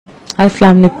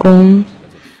আসসালামু আলাইকুম।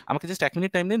 ঠিক আছে, আমাকে জাস্ট 1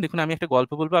 মিনিট টাইম দিন, দেখুন আমি একটা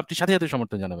গল্প বলবো, আপনি সাথে সাথে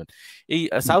সমর্থন জানাবেন। এই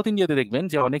সাউথ ইন্ডিয়াতে দেখবেন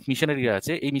যে অনেক মিশনারিরা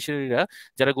আছে, এই মিশনারিরা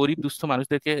যারা গরিব দুস্থ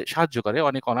মানুষদেরকে সাহায্য করে,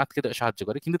 অনেক অনাথকে সাহায্য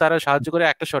করে, কিন্তু তারা সাহায্য করে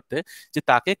একটা শর্তে, যে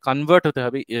তাকে কনভার্ট হতে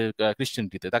হবে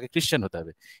ক্রিশ্চিয়ানিটিতে, তাকে খ্রিস্টান হতে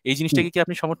হবে। এই হুম। জিনিসটাকে কি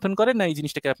আপনি সমর্থন করেন, না এই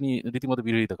জিনিসটাকে আপনি রীতিমতো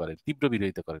বিরোধিতা করেন, তীব্র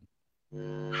বিরোধিতা করেন?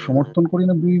 সমর্থন করি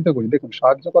না বিরোধিতা করি? দেখুন,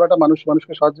 সাহায্য করাটা, মানুষ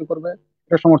মানুষকে সাহায্য করবে,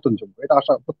 এটা সমর্থনযোগ্য, এটা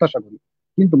আশা প্রত্যাশা করি।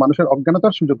 কিন্তু মানুষের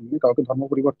অজ্ঞানতার সুযোগ নিয়ে কাউকে ধর্ম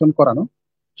পরিবর্তন করানো,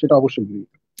 সেটা অবশ্যই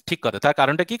বিরোধিতা। ঠিক কথা। তার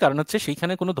কারণটা কি? কারণ হচ্ছে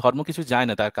সেইখানে কোনো ধর্ম কিছু যায়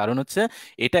না। তার কারণ হচ্ছে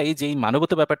এটাই যে এই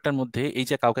মানবতা ব্যাপারটার মধ্যে, এই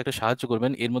যে কাউকে একটা সাহায্য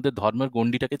করবেন, এর মধ্যে ধর্মের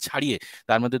গণ্ডিটাকে ছাড়িয়ে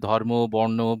তার মধ্যে ধর্ম,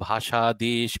 বর্ণ, ভাষা,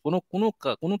 দেশ,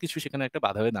 কোনো কিছু সেখানে একটা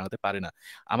বাধা হয়ে দাঁড়াতে পারে না।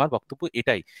 আমার বক্তব্য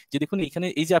এটাই, যে দেখুন এখানে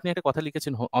এই যে আপনি একটা কথা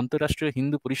লিখেছেন, অন্তর্রাষ্ট্রীয়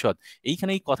হিন্দু পরিষদ,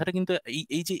 এইখানে এই কথাটা কিন্তু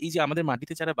এই যে আমাদের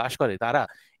মাটিতে যারা বাস করে তারা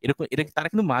এরকম, তারা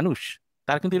কিন্তু মানুষ,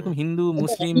 তারা কিন্তু এরকম হিন্দু,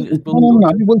 মুসলিম, না, বৌদ্ধ। না, না,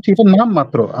 আমি বলছি এটার নাম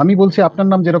মাত্র। আমি বলছি আপনার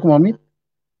নাম যেরকম অমিত,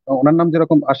 ওনার নাম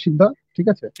যেরকম আশিকদা, ঠিক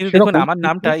আছে, কিন্তু দেখুন সেরকম আমার কিন্তু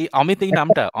নামটা এই অমিত, এই একটা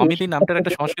নামটা মানুষ, অমিত, এই নামটার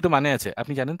একটা সংস্কৃত মানে আছে,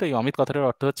 আপনি জানেন তো? এই অমিত কথাটার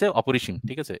অর্থ হচ্ছে অপরিসীম,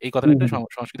 ঠিক আছে? এই কথার হুম, একটা হুম,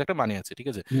 সংস্কৃত একটা মানে আছে, ঠিক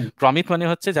আছে? হুম, প্রমিত মানে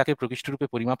হচ্ছে যাকে প্রকৃষ্ট রূপে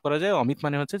পরিমাপ করা যায়, অমিত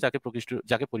মানে হচ্ছে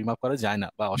যাকে পরিমাপ করা যায় না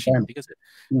বা অসীম, হ্যাঁ, ঠিক আছে?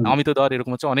 হুম, অমিত দর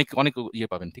এরকম হচ্ছে অনেক অনেক ইয়ে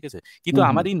পাবেন, ঠিক আছে? কিন্তু হুম,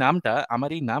 হুম। আমার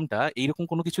এই নামটা এইরকম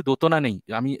কোনো কিছু দোতনা নেই।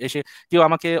 আমি এসে কেউ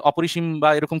আমাকে অপরিসীম বা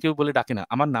এরকম কেউ বলে ডাকে না,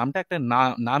 আমার নামটা একটা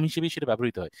নাম হিসেবেই সেটা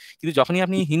ব্যবহৃত হয়। কিন্তু যখনই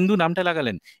আপনি হিন্দু নামটা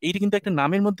লাগালেন, এইটা কিন্তু একটা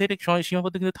নামের মধ্যে এটা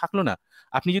সীমাবদ্ধ কিন্তু থাকলো না।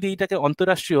 আপনি যদি এইটাকে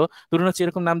অন্তরাষ্ট্রীয়, ধরুন হচ্ছে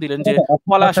এরকম নাম দিলেন যে দাদা,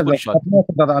 পলাশ আচ্ছা, পরিষদ।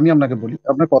 দাদা, আমি আপনাকে বলি,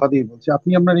 আপনার কথা দিয়ে বলছি, আপনি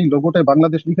আপনার এই লোগোটায়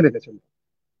বাংলাদেশ লিখে রেখেছেন,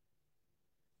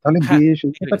 তাহলে হ্যাঁ, দেশ,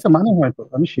 ঠিক এটা তো রেখেছি। একটা মানে হয় তো।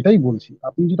 আমি সেটাই বলছি,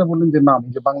 আপনি যেটা বললেন যে না, আমি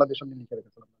যে বাংলাদেশ আমি লিখে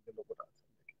রেখেছিলাম আপনার যে লোগোটা,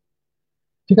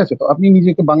 ঠিক আছে, তো আপনি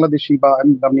নিজেকে বাংলাদেশি বা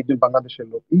আপনি একজন বাংলাদেশের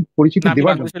লোক, এই পরিচিতি না, আমি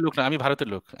দেওয়ার জন্য বাংলাদেশের লোক না, আমি ভারতের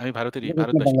লোক, আমি আপনার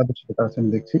ভারতবাসী। বাংলাদেশ লেখা আছে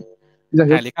আমি দেখছি। যাই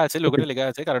হ্যাঁ, হোক, লেখা আছে, ওকে, লোগোটা লেখা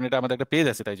আছে, কারণ এটা আমাদের একটা পেজ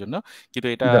আছে তাই জন্য। কিন্তু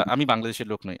এটা জানি। আমি বাংলাদেশের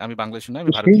লোক নই, আমি বাংলাদেশের নই, তো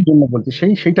আমি সেই ভারতীয়। জন্য বলছি,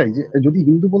 সেইটাই যে যদি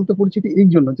হিন্দু বলতে পরিচিতি এই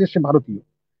জন্য যে সে ভারতীয়,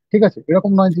 ঠিক আছে,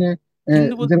 এরকম নয় যে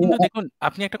হিন্দু বলতে যেরকম কিন্তু দেখুন,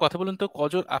 আপনি একটা কথা বলুন তো,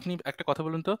 আপনি একটা কথা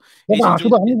বলুন তো, এই দাদা, যে যে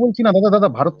শুধু আমি বলছি না দাদা, দাদা,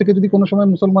 ভারত থেকে যদি কোনো সময়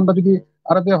মুসলমানরা যদি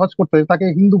আরবে হজ করতে হয়, তাকে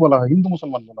হিন্দু বলা হয়, হিন্দু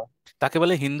মুসলমান বলা হয়। তাকে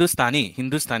বলে হিন্দুস্তানি,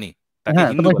 হিন্দুস্তানি, তাকে হ্যাঁ,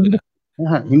 হিন্দু তবে বলে হিন্দু, না।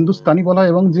 হ্যাঁ, হিন্দুস্তানি বলা হয়,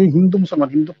 এবং যে হিন্দু মুসলমান,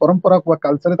 হিন্দু পরম্পরা বা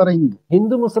কালচারে তারা হিন্দু।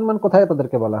 হিন্দু মুসলমান কোথায়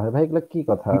তাদেরকে বলা হয় ভাই? এগুলো কি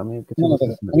কথা? আমি কিছু না, না, দাদা,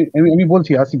 বুঝতেছি না। আমি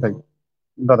বলছি আসিফ ভাই,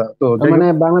 দাদা, তো তার যাই মানে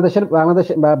হোক। বাংলাদেশ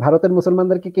বা ভারতের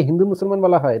মুসলমানদেরকে কি হিন্দু মুসলমান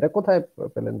বলা হয়? এটা কোথায়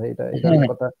পেলেন ভাই? এটা এই হ্যাঁ, ধরনের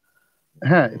হ্যাঁ, কথা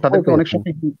হ্যাঁ, কই পেয়েছেন?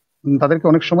 তাদেরকে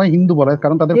অনেক সময় হিন্দু বলা হয়,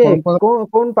 কারণ তাদের কে? পরম্পরা।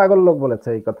 কোন পাগল লোক বলেছে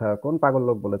এই কথা? কোন পাগল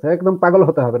লোক বলেছে? একদম পাগল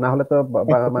হতে হবে, না হলে তো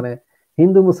মানে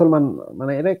হিন্দু মুসলমান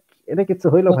মানে এটা এটা কিছু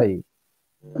হইলো ভাই?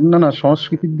 না, না,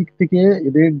 সংস্কৃতির দিক থেকে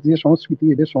এদের যে সংস্কৃতি,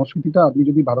 এদের সংস্কৃতিটা আপনি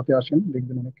যদি ভারতে আসেন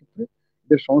দেখবেন অনেক ক্ষেত্রে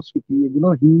এদের সংস্কৃতি এগুলো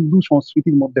হিন্দু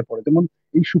সংস্কৃতির মধ্যে পড়ে। যেমন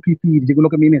এই সুফি পীর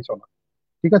যেগুলোকে মেনে চলা,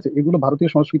 ঠিক আছে, এগুলো ভারতীয়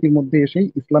সংস্কৃতির মধ্যে এসেই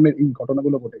ইসলামের এই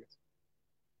ঘটনাগুলো ঘটে গেছে।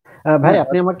 ভাই হ্যাঁ,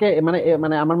 আপনি আমাকে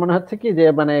মানে আমার মনে হচ্ছে কি যে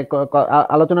মানে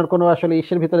আলোচনার কোনো আসলে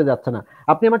ইসের ভিতরে যাচ্ছে না।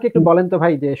 আপনি আমাকে একটু বলেন তো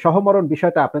ভাই, যে সহমরণ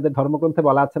বিষয়টা আপনাদের ধর্মগ্রন্থে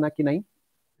বলা আছে না কি নাই?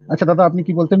 আচ্ছা দাদা, আপনি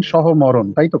কি বলতেন সহমরণ,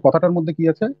 তাই তো? কথাটার মধ্যে কি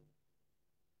আছে?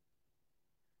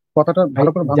 কথাটা ভাই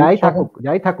ভালো করে ভাঙুন যাই তো। থাকুক,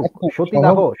 যাই থাকুক, একটা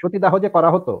সহ সতীদাহ যে করা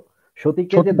হতো,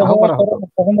 সতীকে যে সতীদাহ দাহ আর করা হতো,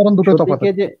 সহমরণ দুটো তফাৎ সতীকে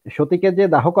আছে। যে সতীকে যে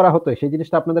দাহ করা হতো, সেই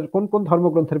জিনিসটা আপনাদের কোন কোন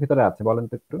ধর্মগ্রন্থের ভিতরে আছে বলেন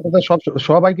তো একটু। দাদা,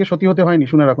 সবাইকে সতী হতে হয়নি,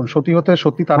 শুনে রাখুন, সতী হতে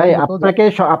সতী ভাই তারাই হতো আপনাকে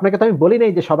আপনাকে তো আমি বলি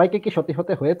নাই যে সবাইকে কি সতী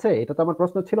হতে হয়েছে, এটা তো আমার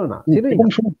প্রশ্ন ছিল না, ছিলই এবং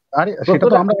না। শুনুন, আরে সেটা তো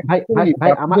প্রশ্নটা আমরা ভাই ভাই করিনি,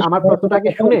 ভাই আপনি আমার যে আমার সমাজের প্রশ্নটা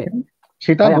আগে কথা শুনে, বলছেন,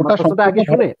 সেটা ভাই আমার গোটা প্রশ্নটা সম্পূর্ণ আগে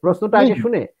শুনে, ভারত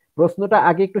নেই। প্রশ্নটা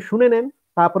আগে একটু শুনে নেন,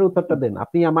 তারপরে উত্তরটা দেন।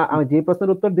 আপনি আমি যে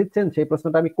প্রশ্নের উত্তর দিচ্ছেন সেই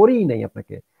প্রশ্নটা আমি করিই নাই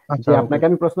আপনাকে। আচ্ছা, যে ওকে। আপনাকে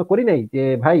আমি প্রশ্ন করি নাই যে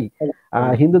ভাই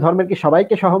হিন্দু ধর্মের কি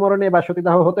সবাইকে সহমরণে বা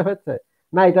সতীদাহ হতে হয়েছে,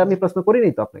 না এটা আমি প্রশ্ন করি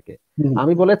নাই তো আপনাকে। হুম,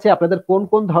 আমি বলেছি আপনাদের কোন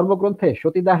কোন ধর্মগ্রন্থে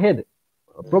সতীদাহের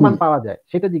প্রমাণ হুম। পাওয়া যায়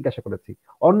সেটা জিজ্ঞাসা করেছি।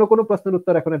 অন্য কোনো প্রশ্নের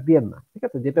উত্তর এখন আর দিয়েন না, ঠিক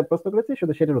আছে? যেটা প্রশ্ন করেছি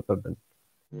শুধু সেটার উত্তর দেন।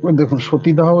 ওই দেখুন,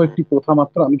 সতীদাহ একটি প্রথা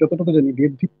মাত্র, আমি যতটুকু জানি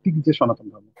বেদ ভিত্তিক যে সনাতন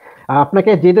ধর্ম।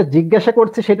 আপনাকে যেটা জিজ্ঞাসা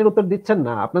করছি সেটার উত্তর দিচ্ছেন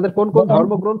না। আপনাদের কোন কোন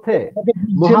ধর্মগ্রন্থে, আমাকে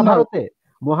বুঝছেন না। মহাভারতে,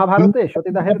 হিন্দু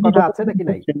সতীদাহের আপনি কথা আছে যতটুকু নাকি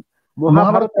নাই? বুঝছেন, মহাভারতে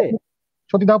মহাভারতে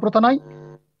সতীদাহ প্রথা নাই।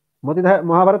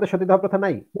 মহাভারতে সতীদাহ প্রথা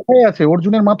নাই? কোথায় আছে?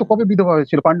 অর্জুনের মা তো কবে বিধবা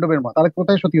হয়েছিল? পাণ্ডবের মা, তাহলে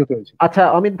কোথায় সতী হতে হয়েছে? আচ্ছা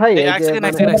অমিত ভাই, এই এই এক যে সেকেন্ড,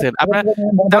 এক মানে সেকেন্ড, এক সেকেন্ড, আপনার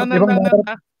দাঁড়ান, দাঁড়ান, এবং দাঁড়ান, মহাভারত।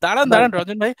 দাঁড়ান, ভাই দাঁড়ান,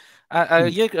 রঞ্জন ভাই।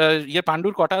 ইয়ে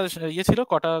পাণ্ডুর কটা ইয়ে ছিল,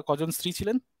 কজন স্ত্রী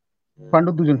ছিলেন?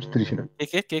 পাণ্ডব দুজন স্ত্রী ছিলেন। কে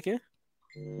কে কে কে?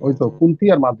 ওই তো কুন্তী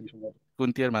আর মাদ্রী সম্ভবত।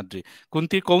 কুন্তি আর মাদ্রি।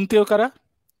 কুন্তির কৌন্তেয় কারা?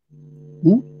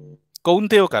 হুম।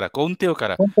 কৌন্তেয় কারা? কৌন্তেয়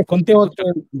কারা? কোনটা কোনটা কুন্তির পুত্র হচ্ছে?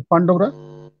 পাণ্ডবরা।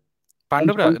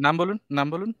 পাণ্ডবরা, নাম বলুন, নাম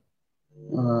বলুন।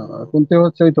 কোনটা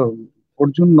হচ্ছে ওই তো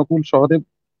অর্জুন, নকুল, সহদেব।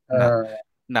 না, আহ,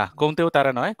 না, কৌন্তেয়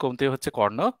তারা নয়, কৌন্তেয় হচ্ছে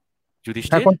কর্ণ, হ্যাঁ,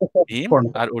 যুধিষ্ঠির, কোনটা? ভীম কর্ণ।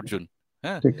 আর অর্জুন।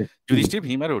 হ্যাঁ, ঠিক ঠিক। যুধিষ্ঠির,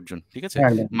 ভীম আর অর্জুন, ঠিক আছে।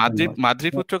 হ্যাঁ, একদম ধন্যবাদ।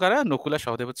 মাদ্রির পুত্র কারা? নকুল আর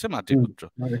সহদেব হচ্ছে মাদ্রির হুম, পুত্র।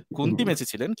 কুন্তী হুম। বেঁচে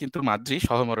ছিলেন, কিন্তু মাদ্রি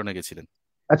সহমরণে গেছিলেন।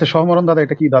 আচ্ছা, সহমরণ দাদা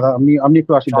এটা কি দাদা? আপনি আপনি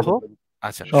একটু সহ, আশীর্বাদ করবেন।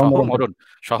 আচ্ছা, সহমরণটা কি? সহমরণ।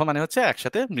 সহ মানে হচ্ছে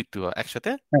একসাথে মৃত্যু হওয়া,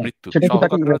 একসাথে হ্যাঁ, মৃত্যু। সেটা কি সহ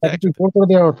তাকে কথাটা হচ্ছে তাকে কি একসাথে। জোর করে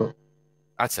দেওয়া হতো?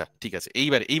 আচ্ছা, ঠিক আছে,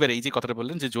 এইবারে এই যে কথাটা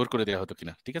বললেন যে জোর করে দেওয়া হতো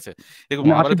কিনা, ঠিক আছে। দেখুন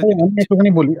মানে আশিক মহাভারতের ভাই, যে আমি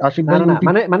একটুখানি বলি, আশিক না ভাই না না, উল্টি।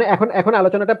 মানে মানে এখন এখন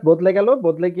আলোচনাটা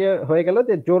বদলে গিয়ে হয়ে গেল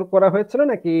যে জোর করা হয়েছিল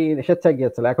নাকি স্বেচ্ছায়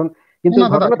গিয়েছিল এখন। কিন্তু না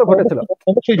দাদা, ঘটনা তো ঘটেছিল। অবশ্যই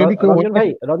অবশ্যই যদি কেউ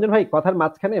রঞ্জন ভাই কথার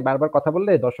মাঝখানে বারবার কথা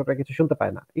বললে দর্শকরা কিছু শুনতে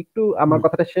পায় না। একটু আমার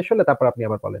কথাটা শেষ হলে তারপর আপনি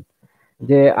আবার বলেন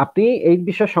যে আপনি এই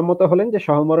বিষয়ে সম্মত হলেন যে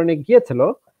সহমরণে গিয়েছিল,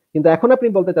 কিন্তু এখন আপনি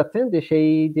বলতে চাচ্ছেন যে সেই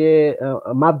যে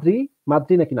মাদ্রি,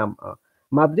 মাদ্রি নাকি নাম,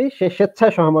 মাদ্রি সে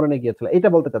স্বেচ্ছায় সহমরণে গিয়েছিল, এটা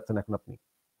বলতে চাচ্ছেন এখন আপনি।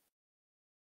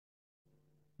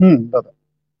 দাদা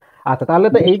আচ্ছা, তাহলে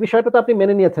তো এই বিষয়টা তো আপনি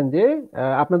মেনে নিয়েছেন যে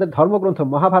আপনাদের ধর্মগ্রন্থ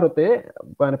মহাভারতে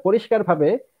মানে পরিষ্কারভাবে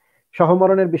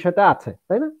সহমরণের বিষয়টা আছে,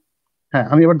 তাই না? হ্যাঁ,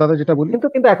 আমি এবার দাদা যেটা বলি, কিন্তু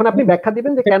কিন্তু এখন আপনি ব্যাখ্যা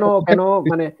দিবেন যে কেন কেন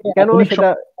মানে কেন আধুনিক সেটা।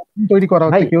 তৈরি করা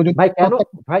ভাই হচ্ছে, কেউ যদি ভাই কেন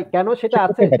ভাই কেন সেটা সে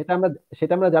আছে করতে পারে।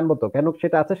 সেটা আমরা জানবো তো, কেন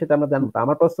সেটা আছে সেটা আমরা জানবো তো।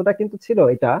 আমার প্রশ্নটা কিন্তু ছিল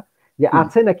এটা যে হুম।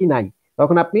 আছে নাকি নাই।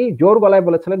 তখন আপনি জোর গলায়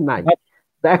বলেছিলেন নাই,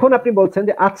 তো এখন আপনি বলছেন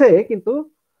যে আছে কিন্তু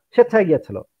স্বেচ্ছায়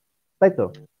গিয়েছিল, তাই তো?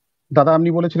 দাদা আপনি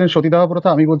বলেছিলেন সতীদাহ প্রথা,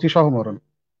 আমি বলছি সহমরণ।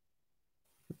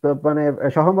 তো মানে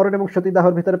সহমরণ এবং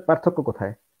সতীদাহর ভিতরে পার্থক্য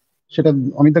কোথায়? সেটা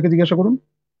অমিতাকে জিজ্ঞাসা করুন।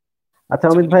 আচ্ছা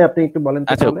আচ্ছা অমিত উনি ভাই আপনি একটু বলেন তো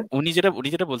আচ্ছা তাহলে। উনি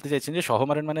যেটা বলতে চাইছেন যে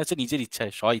সহমরণ মানে হচ্ছে নিজের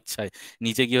ইচ্ছায়, স্ব ইচ্ছায়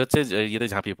নিজে গিয়ে হচ্ছে ইয়েতে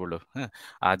ঝাঁপিয়ে পড়লো, হ্যাঁ।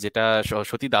 আর যেটা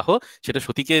সতী দাহ, সেটা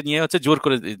সতীকে নিয়ে হচ্ছে জোর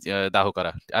করে দাহ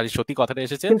করা। আর এই সতী কথাটা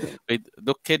এসেছে কিন্তু ওই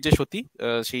দক্ষের যে সতী,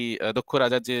 সেই দক্ষ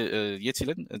রাজার যে ইয়ে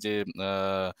ছিলেন, যে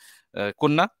আহ,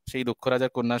 কন্যা, সেই দক্ষ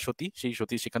রাজার কন্যা সতী, সেই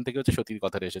সতী, সেখান থেকে হচ্ছে সতীর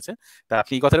কথাটা এসেছে। তা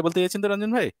আপনি এই কথাটা বলতে চাইছেন তো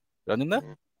রঞ্জন ভাই, রঞ্জন দা?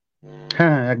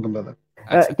 হ্যাঁ হ্যাঁ, একদম দাদা।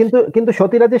 আচ্ছা, কিন্তু কিন্তু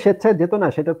সতীরা যে স্বেচ্ছায় যেত না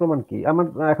সেটার প্রমাণ কি? আমার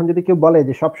এখন যদি কেউ বলে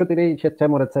যে সব সতীরাই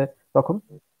স্বেচ্ছায় মরেছে, তখন?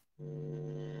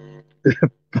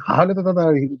 তাহলে তো দাদা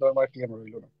আর হিন্দু ধর্ম আর কি আমার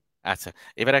রইলো না। আচ্ছা,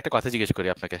 এবার একটা কথা জিজ্ঞেস করি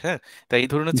আপনাকে, হ্যাঁ। তাই এই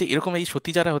ধরুন হচ্ছে এরকম এই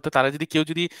সতী যারা হতো, তারা যদি কেউ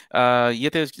যদি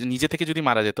ইয়েতে নিজে থেকে যদি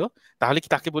মারা যেত, তাহলে কি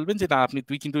তাকে বলবেন যে না,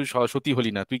 তুই কিন্তু সতী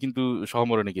হলি না, তুই কিন্তু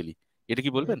সহমরণে গেলি? এটা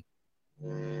কি বলবেন?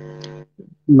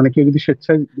 মানে কেউ যদি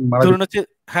স্বেচ্ছায় মারা ধরুন যেত। হচ্ছে,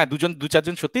 হ্যাঁ, দু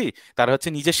চারজন সতী, তারা হচ্ছে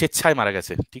নিজে স্বেচ্ছায় মারা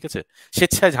গেছে, ঠিক আছে,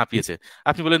 স্বেচ্ছায় ঝাঁপিয়েছে।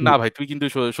 আপনি বলেন না হুম। ভাই, তুই কিন্তু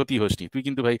সতী হসনি, তুই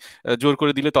কিন্তু ভাই জোর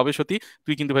করে দিলে তবে সতী,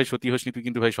 তুই কিন্তু ভাই সতী হসনি, তুই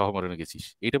কিন্তু ভাই সহমরণে গেছিস,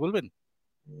 এটা বলবেন?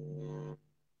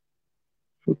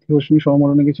 সত্যি রশ্মি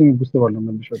সহমরণে গেছে, আমি বুঝতে পারলাম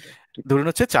না বিষয়টা ঠিক। ধরুন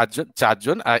হচ্ছে চারজন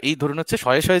চারজন এই ধরুন হচ্ছে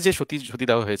শয়ে শয়ে যে সতী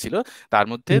দেওয়া হয়েছিল, তার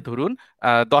মধ্যে হুম। ধরুন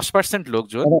 10%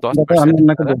 লোকজন, দাদা দশ দাদা, আমি পার্সেন্ট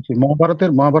আপনাকে তারা। বলছি,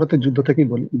 মহাভারতের যুদ্ধ থেকেই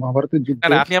বলি, মহাভারতের না না,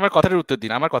 যুদ্ধের। আপনি আমার কথাটার উত্তর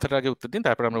দিন, আমার কথাটার আগে উত্তর দিন,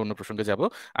 তারপর আমরা অন্য প্রসঙ্গে যাব।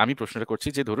 আমি প্রশ্নটা করছি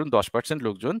যে ধরুন 10%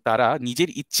 লোকজন, তারা নিজের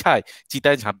ইচ্ছায়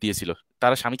চিতায় ঝাঁপ দিয়েছিল।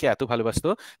 তারা স্বামীকে এত ভালোবাসতো,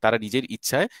 তারা নিজের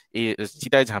ইচ্ছায় এই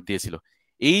চিতায় ঝাঁপ দিয়েছিল।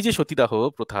 এই যে সতীদাহ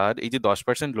প্রথার এই যে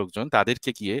 10% লোকজন, তাদেরকে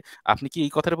গিয়ে আপনি কি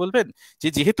এই কথাটা বলবেন যে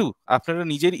যেহেতু আপনারা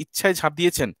নিজের ইচ্ছায় ঝাঁপ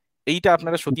দিয়েছেন, এইটা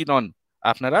আপনারা সতী নন,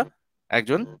 আপনারা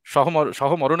একজন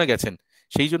সহমরণে গেছেন,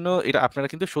 সেই জন্য এটা আপনারা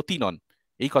কিন্তু সতী নন,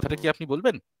 এই কথাটা কি আপনি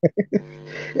বলবেন?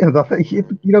 দাদা ইয়ে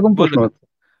তো কিরকম প্রশ্ন বলবেন না? হচ্ছে?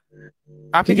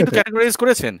 আপনি ঠিক কিন্তু আছে। ক্যাটাগরাইজ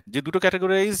করেছেন, যে দুটো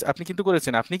ক্যাটাগরাইজ আপনি কিন্তু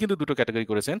করেছেন, আপনি কিন্তু দুটো ক্যাটাগরি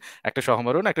করেছেন, একটা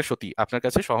সহমরণ, একটা সতী। আপনার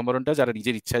কাছে সহমরণটা যারা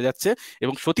নিজের ইচ্ছায় যাচ্ছে,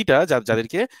 এবং সতীটা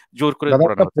যাদেরকে জোর করে দাদা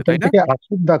পড়ানো একটা হচ্ছে, প্রথম তাই না? থেকে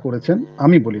আশিক দা করেছেন,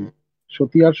 আমি বলিনি।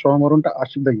 সতী আর সহমরণটা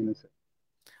আশিক দা জেনেছে।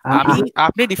 আম- আমি আ-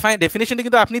 আপনি ডেফিনেশনটা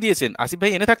কিন্তু আপনি দিয়েছেন, আসিফ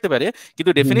ভাই এনে থাকতে পারে, কিন্তু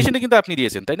হুম, হুম, ডেফিনেশনটা কিন্তু আপনি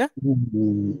দিয়েছেন, তাই না?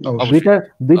 অবশ্যই। অবশ্যই, দুইটার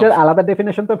দুইটার অবশ্যই। আলাদা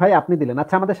ডেফিনেশন তো ভাই আপনি দিলেন।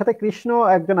 আচ্ছা আমাদের সাথে কৃষ্ণ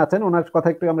একজন আছেন, ওনার কথা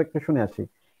একটু আমরা একটু শুনে আসি।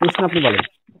 কৃষ্ণ আপনি বলেন।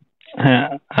 হ্যাঁ,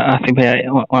 আসিফ ভাই,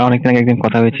 অনেকদিন আগে একদিন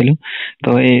কথা হয়েছিল। তো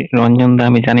এই রঞ্জন দা,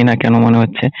 আমি জানি না কেন মনে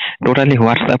হচ্ছে totally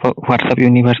WhatsApp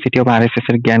university of RSS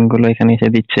এর জ্ঞানগুলো এখানে এসে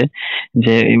দিচ্ছে,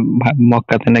 যে এই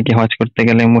মক্কাতে নাকি হজ করতে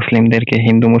গেলে মুসলিমদেরকে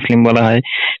হিন্দু মুসলিম বলা হয়,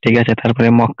 ঠিক আছে। তারপরে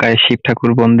মক্কায় শিব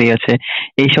ঠাকুর বন্দি আছে,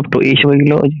 এইসব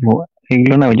এগুলো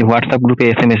এগুলো না ওই যে হোয়াটসঅ্যাপ গ্রুপে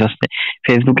এসএমএস আসছে,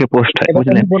 ফেসবুকে পোস্ট হয়, এটা তো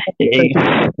বুঝলেন। আমি বললাম এই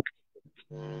কোথায় শিব ঠাকুর?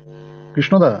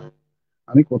 কৃষ্ণদা,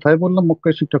 আমি কোথায় বললাম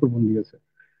মক্কায় শিব ঠাকুর বন্দি আছে?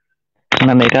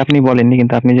 না না, এটা আপনি বলেননি,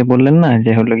 কিন্তু আপনি যে বললেন না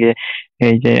যে হলো গিয়ে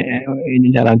এই যে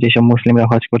যারা যেসব মুসলিমরা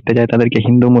হজ করতে যায় তাদেরকে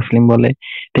হিন্দু মুসলিম বলে,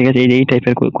 ঠিক আছে, এই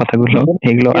টাইপের কথাগুলো,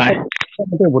 এগুলো এসব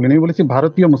মোটেও বলিনি, আমি বলেছি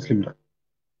ভারতীয় মুসলিমরা।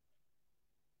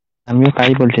 আমিও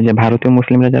তাই বলছি যে ভারতীয়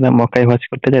মুসলিমরা যারা মক্কায় হজ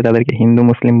করতে যায় তাদেরকে হিন্দু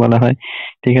মুসলিম বলা হয়,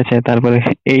 ঠিক আছে। তারপরে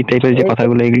এই টাইপের যে এই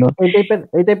কথাগুলো, এগুলো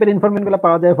এই টাইপের ইনফরমেশন গুলো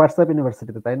পাওয়া যায় হোয়াটসঅ্যাপ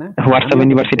ইউনিভার্সিটিতে, তাই না? হোয়াটসঅ্যাপ আমিও দেখেছি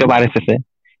ইউনিভার্সিটি অফ এগুলো। RSS A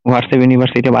WhatsApp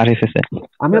university of RSS এ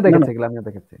আমিও না না দেখেছি এগুলো, আমিও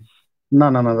দেখেছি। না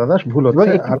না না দাদা, ভুল এবং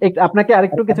হচ্ছে। একটু আর আপনাকে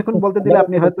আরেকটু কিছুক্ষণ বলতে দিলে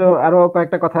আপনি হয়তো আরো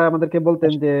কয়েকটা কথা আমাদেরকে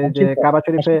বলতেন, যে যে আশিক দা, কাবা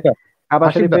শরীফে, আশিক দা, কাবা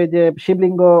আশিক দা, শরীফে যে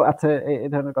শিবলিঙ্গ আছে, এই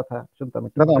ধরনের কথা শুনতাম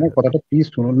একটু দাদা পরে আমার হয়তো। কথাটা প্লিজ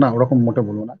শুনুন না, ওরকম মোটে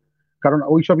বলবো না। কারণ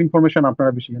ওইসব ইনফরমেশন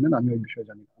আপনারা বেশি জানেন, আমি ওই বিষয়ে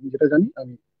জানি না। আমি যেটা জানি,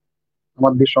 আমি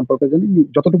আমার দেশ সম্পর্কে জানি,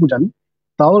 যতটুকু জানি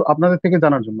তাও আপনাদের থেকে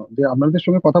জানার জন্য, যে আপনাদের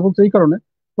সঙ্গে কথা বলতে এই কারণে,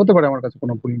 হতে পারে আমার কাছে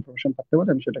কোনো ভুল ইনফরমেশন থাকতে পারে,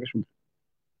 আমি সেটাকে শুনতে।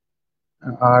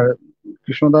 আর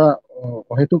কৃষ্ণদা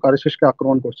অহেতুক আরএসএস কে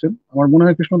আক্রমণ করছেন, আমার মনে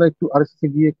হয় কৃষ্ণদা একটু আরএসএস এ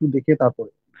গিয়ে একটু দেখে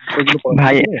তারপরে বিষয়গুলো পড়াশোনা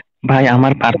ভাই করে। ভাই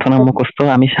আমার প্রার্থনা মুখস্থ,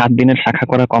 আমি 7 দিনের শাখা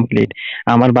করা কমপ্লিট।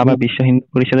 আমার বাবা বিশ্ব হিন্দু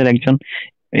পরিষদের একজন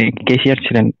কেশিয়ার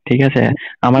ছিলেন, ঠিক আছে।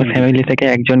 আমার ফ্যামিলি থেকে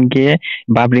একজন গিয়ে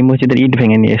বাবরি মসজিদের ইট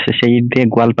ভেঙে নিয়ে এসে সেই ইট দিয়ে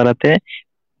গোয়ালপাড়াতে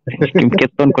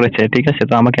কীর্তন করেছে, ঠিক আছে।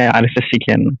 তো আমাকে আরএসএস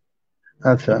শিখিয়েন না।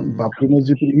 আচ্ছা, বাবরি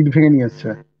মসজিদের ইট ভেঙে নিয়ে এসছে।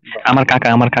 আমার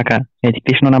কাকা এই যে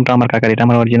কৃষ্ণ নামটা আমার কাকার, এটা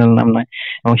আমার অরিজিনাল নাম নয়।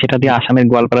 এবং সেটা দিয়ে আসামের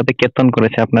গোয়ালপাড়াতে কীর্তন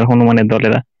করেছে আপনার হনুমানের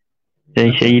দলেরা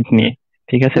সেই ইট নিয়ে,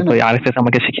 ঠিক আছে। তো আরএসএস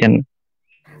আমাকে শিখিয়েন না।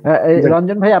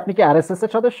 রঞ্জন ভাই, আপনি কি আরএসএস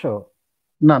এর সদস্য?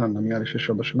 না না না, আমি আরএসএস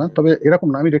সদস্য না, তবে এরকম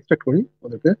না, আমি রেসপেক্ট করি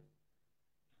ওদেরকে।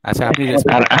 আচ্ছা, আপনি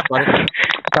রেসপেক্ট করেন,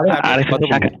 আরএসএস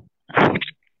শাখা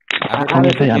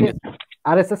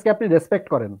আরএসএস কে আপনি রেসপেক্ট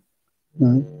করেন?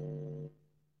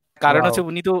 কারণ হচ্ছে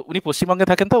উনি পশ্চিমবঙ্গে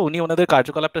থাকেন, তো উনি ওনাদের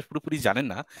কার্যকলাপটা পুরোপুরি জানেন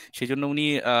না, সেই জন্য উনি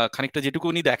খানিকটা যেটুকু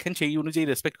উনি দেখেন সেই অনুযায়ী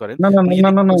রেসপেক্ট করেন। না না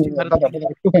না না না,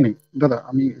 দাদা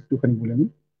আমি একটুখানি বলে নিই।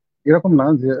 এরকম না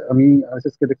যে আমি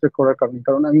আরএসএস কে রেসপেক্ট করার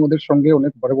কারণ আমি ওদের সঙ্গে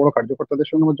অনেক বড় বড় কার্যকর্তাদের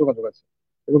সঙ্গে আমার যোগাযোগ আছে,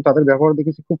 এবং তাদের ব্যবহার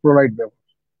দেখেছি খুব প্রোলাইট ব্যবহার।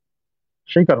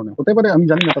 সেই কারণে হতে পারে, আমি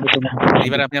জানি না তাদের সঙ্গে।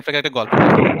 এবার আমি আপনাকে একটা গল্প,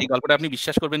 এই গল্পটা আপনি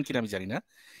বিশ্বাস করবেন কিনা আমি জানি না।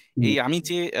 এই আমি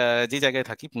যে জায়গায়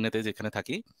থাকি, পুনেতে যেখানে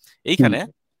থাকি, এইখানে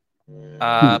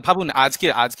ভাবুন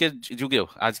আজকের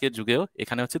যুগেও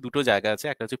এখানে হচ্ছে দুটো জায়গা আছে।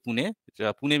 একটা হচ্ছে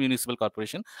পুনে মিউনিসিপ্যাল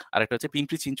কর্পোরেশন, আর একটা হচ্ছে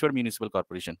পিম্পরি চিঞ্চওয়াড় মিউনিসিপ্যাল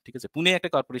কর্পোরেশন, ঠিক আছে। পুনে একটা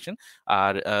কর্পোরেশন,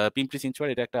 আর পিম্পরি চিঞ্চওয়াড়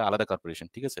এটা একটা আলাদা কর্পোরেশন,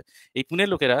 ঠিক আছে। এই পুনের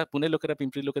লোকেরা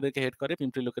পিম্পরি লোকেদেরকে হেড করে,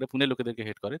 পিম্পরি লোকেরা পুনের লোকেদেরকে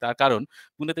হেড করে। তার কারণ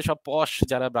পুনেতে সব পশ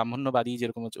যারা ব্রাহ্মণ্যবাদী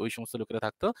যেরকম ওই সমস্ত লোকেরা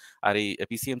থাকতো, আর এই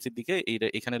পিসিএমসির দিকে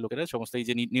এখানে লোকেরা সমস্ত এই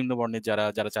যে নিম্ন বর্ণের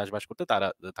যারা চাষবাস করতো তারা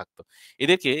থাকতো।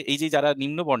 এদেরকে এই যে যারা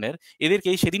নিম্ন বর্ণের, এদেরকে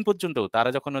এই সেদিন পর্যন্ত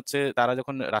তারা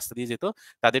যখন রাস্তা দিয়ে যেত,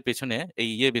 তাদের পেছনে এই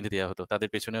বেঁধে দেওয়া হতো, তাদের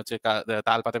পেছনে হচ্ছে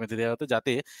তাল পাতা বেঁধে দেওয়া হতো,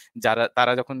 যাতে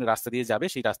তারা যখন রাস্তা দিয়ে যাবে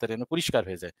সেই রাস্তাটা যেন পরিষ্কার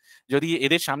হয়ে যায়। যদি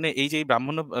এদের সামনে এই যে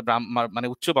মানে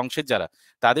উচ্চ বংশের যারা,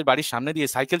 তাদের বাড়ির সামনে দিয়ে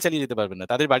সাইকেল চালিয়ে যেতে পারবে না,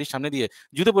 তাদের বাড়ির সামনে দিয়ে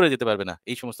জুতো পরে যেতে পারবে না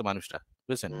এই সমস্ত মানুষরা,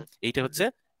 বুঝছেন। এইটা হচ্ছে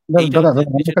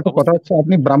কথা হচ্ছে,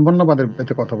 আপনি ব্রাহ্মণ্যবাদের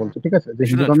কথা বলছেন, ঠিক আছে।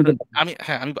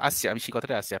 আমি সেই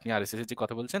কথাটা আসছি। আপনি আরএসএস এর যে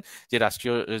কথা বলছেন, যে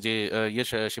রাষ্ট্রীয় যে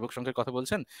সেবক সংঘের কথা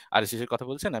বলছেন, আরএসএস এর কথা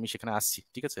বলছেন, আমি সেখানে আসছি,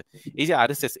 ঠিক আছে। এই যে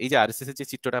আরএসএস এর যে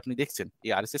চিত্রটা আপনি দেখছেন,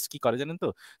 এই আরএসএস কি করে জানেন তো?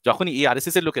 যখনই এই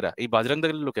আরএসএস এর লোকেরা, এই বজরং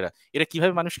দলের লোকেরা, এরা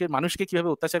কিভাবে মানুষকে কিভাবে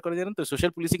অত্যাচার করে জানেন তো?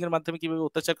 সোশ্যাল পুলিশিং এর মাধ্যমে কিভাবে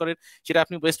অত্যাচার করেন সেটা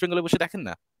আপনি ওয়েস্ট বেঙ্গলে বসে দেখেন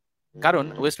না। কারণ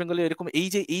ওয়েস্ট বেঙ্গলে এরকম এই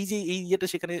ইয়েটা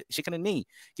সেখানে নেই।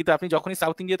 কিন্তু আপনি যখনই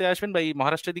সাউথ ইন্ডিয়াতে আসবেন বা এই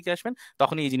মহারাষ্ট্রের দিকে আসবেন,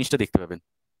 তখনই এই জিনিসটা দেখতে পাবেন।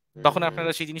 তখন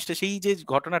আপনারা সেই জিনিসটা, সেই যে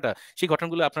ঘটনাটা, সেই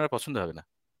ঘটনাগুলো আপনারা পছন্দ হবে না।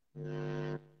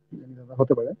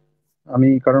 হতে পারে।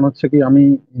 কারণ হচ্ছে কি, আমি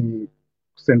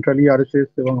সেন্ট্রালি আরএসএস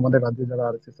এবং আমাদের রাজ্যে যারা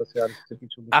আরএসএস আছে, আরএসএস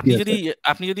কিছু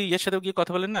আপনি যদি এর সাথে গিয়ে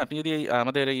কথা বলেন না, আপনি যদি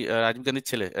আমাদের এই রাজীব গান্ধীর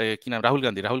ছেলে, কি নাম, রাহুল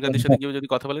গান্ধীর সাথে গিয়ে যদি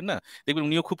কথা বলেন না, দেখবেন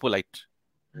উনিও খুব পোলাইট।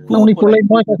 উনি পোলাইট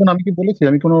নয়, তখন আমি কি বলেছি?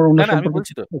 আমি কোনো আমি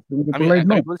বলছি তো,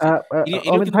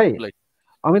 অমিত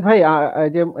ভাই, এই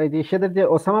যে ইসেদের যে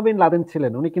ওসামা বিন লাদেন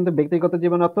ছিলেন, উনি কিন্তু ব্যক্তিগত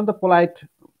জীবনে অত্যন্ত পোলাইট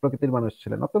প্রকৃতির মানুষ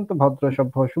ছিলেন, অত্যন্ত ভদ্র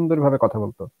সভ্য, সুন্দরভাবে কথা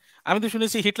বলতো। আমি তো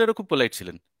শুনেছি হিটলারও খুব পোলাইট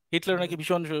ছিলেন। হিটলার নাকি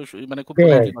ভীষণ মানে খুব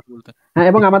পোলাইটলি কথা বলতেন। হ্যাঁ,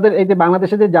 এবং আমাদের এই যে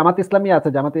বাংলাদেশে যে জামাত ইসলামী আছে,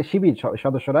 জামাতে শিবির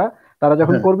সদস্যরা, তারা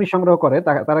যখন কর্মী সংগ্রহ করে,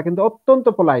 তারা কিন্তু অত্যন্ত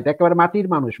পোলাইট, একেবারে মাটির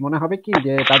মানুষ। মনে হবে কি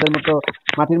যে তাদের মতো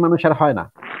মাটির মানুষ আর হয় না।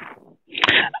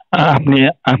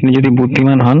 আপনি যদি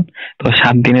বুদ্ধিমান হন, তো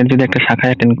 7 দিনের যদি একটা শাখা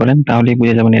অ্যাটেন্ড করেন, তাহলেই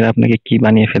বুঝে যাবেন এরা আপনাকে কি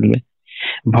বানিয়ে ফেলবে।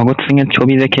 ভগৎ সিং এর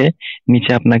ছবি দেখে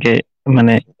নিচে আপনাকে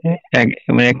মানে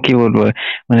কি বলবো,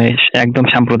 মানে একদম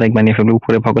সাম্প্রদায়িক বানিয়ে ফেলবে।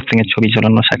 উপরে ভগৎ সিং এর ছবি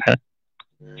ঝোলানো শাখা।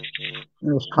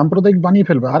 সাম্প্রদায়িক বানিয়ে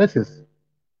ফেলবে আরএসএস?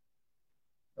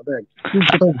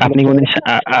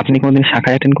 আপনি কোনদিন শাখা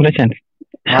অ্যাটেন্ড করেছেন?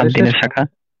 7 দিনের শাখা?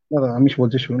 দাদা আমি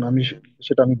বলছি, শুনুন, আমি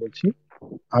বলছি,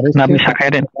 আপনি শাখা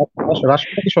অ্যাটেন্ড,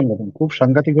 রাষ্ট্রপতি সংগঠন, খুব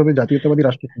সাংঘাতিক ভাবে জাতীয়তাবাদী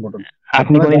রাষ্ট্র সংগঠন।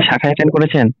 আপনি কোনদিন শাখা অ্যাটেন্ড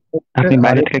করেছেন? আপনি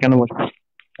বাইরে থেকে কেন বলছেন?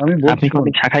 আপনি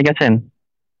কোনদিন শাখায় গেছেন?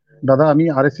 দাদা আমি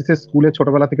আরএসএস এর স্কুলে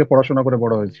ছোটবেলা থেকে পড়াশোনা করে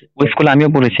বড় হয়েছি। ওই স্কুলে আমিও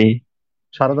পড়েছি।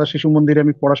 সারদা শিশু মন্দিরে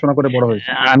আমি পড়াশোনা করে বড় হয়েছি।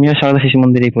 আমিও সারদা শিশু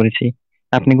মন্দিরেই পড়েছি।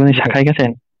 আপনি কোনদিন শাখায় গেছেন?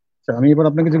 আমি এবার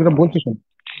আপনাকে যেগুলো বলছি শুনুন।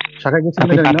 শাখায় গেছি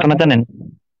আপনি প্রার্থনা জানেন?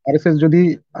 আরএসএস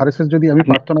যদি আমি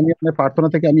প্রার্থনা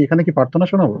থেকে আমি এখানে কি প্রার্থনা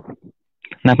শোনাবো?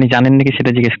 না, আপনি জানেন নাকি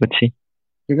সেটা জিজ্ঞেস করছি।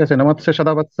 ঠিক আছে, নামাচ্ছে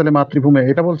সাদাবাদ সালে মাতৃভূমে,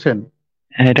 এটা বলছেন?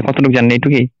 হ্যাঁ, এটা কতটুকু জানেন?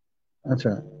 এইটুকুই।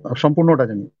 আচ্ছা, সম্পূর্ণটা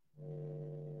জানি।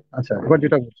 আচ্ছা, এবার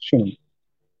যেটা শুনুন,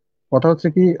 কথা হচ্ছে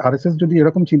কি, আরএসএস যদি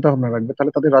এরকম চিন্তা ভাবনা রাখবে,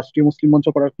 তাহলে তাদের রাষ্ট্রীয় মুসলিম মঞ্চ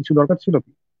করার কিছু দরকার ছিল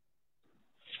কি?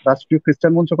 রাষ্ট্রীয়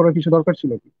খ্রিস্টান মঞ্চ করার কিছু দরকার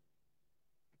ছিল কি?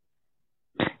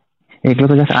 এগুলো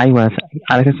তো জাস্ট আইওয়াস।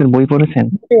 আরএসএস এর বই পড়েছেন?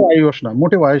 মোটেও আইওয়াস না,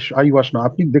 মোটেও আইওয়াস না।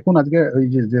 আপনি দেখুন আজকে ওই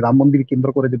যে রাম মন্দির কেন্দ্র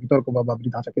করে যে বিতর্ক বা বাবরি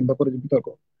ধাঁচা কেন্দ্র করে যে বিতর্ক,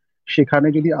 সেখানে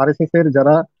যদি আরএসএস এর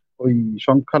যারা ওই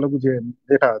সংখ্যালঘু যে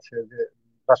যেটা আছে যে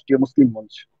রাষ্ট্রীয় মুসলিম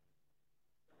মঞ্চ,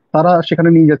 তারা সেখানে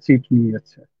নিয়ে যাচ্ছে, ইট নিয়ে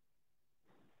যাচ্ছে,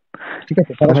 ঠিক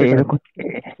আছে, তো তারা ভাই সেখানে এরকম,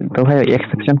 তো ভাই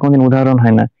এক্সেপশন কোনদিন উদাহরণ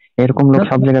হয় না, এরকম লোক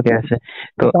সব জায়গাতে আছে।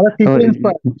 তো তারা তো ঠিকই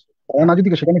ইন্সপায়ার, তারা না যদি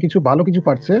সেখানে কিছু ভালো কিছু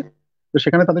পারছে, তো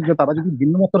সেখানে তারা যদি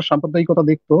ভিন্নমাত্র সাম্প্রদায়িকতা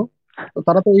দেখতো, তো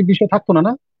তারা তো এই বিষয়ে থাকতো না,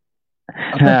 না?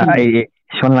 আপনার হ্যাঁ, কি মনে হয়?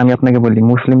 শোনেন আমি আপনাকে বলি,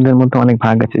 মুসলিমদের মধ্যে অনেক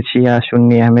ভাগ আছে, শিয়া,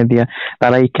 সুন্নি, আহমেদিয়া।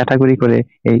 তারা এই ক্যাটাগরি করে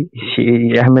এই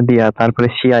আহমেদিয়া, তারপরে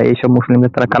শিয়া, এইসব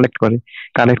মুসলিমদের তারা কালেক্ট করে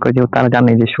যেহেতু তারা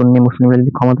জানে যে সুন্নি মুসলিমরা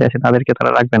যদি ক্ষমতায় আসে তাদেরকে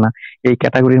তারা রাখবে না, এই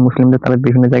ক্যাটাগরির মুসলিমদের তারা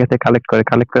বিভিন্ন জায়গা থেকে কালেক্ট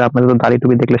করে আপনাদের তো দাড়ি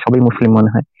টুপি দেখলে সবই মুসলিম মনে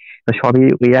হয়, তো সবই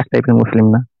ওই এক টাইপের মুসলিম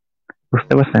না,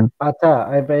 বুঝতে পারছেন? আচ্ছা,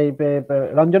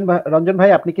 রঞ্জন ভাই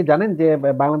আপনি কি জানেন যে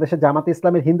বাংলাদেশে জামাত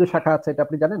ইসলামের হিন্দু শাখা আছে? এটা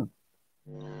আপনি জানেন?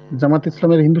 জামাত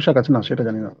ইসলামের হিন্দু শাখা আছে? না, সেটা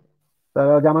জানি না।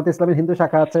 জামাত ইসলামের হিন্দু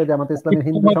শাখা আছে, জামাত ইসলামের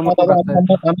হিন্দু সমর্থক দাদা,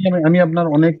 আছে। আমি আপনার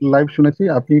অনেক লাইভ শুনেছি,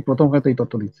 আপনি প্রথম হয়তো এই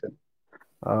তথ্য দিচ্ছেন।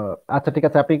 আচ্ছা ঠিক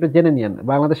আছে, আপনি একটু জেনে নিন।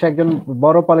 বাংলাদেশে একজন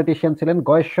বড় পলিটিশিয়ান ছিলেন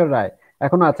গয়েশ্বর রায়,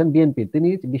 এখনো আছেন বিএনপি, তিনি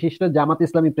বিশিষ্ট জামাত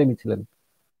ইসলামী প্রেমী ছিলেন।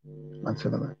 আচ্ছা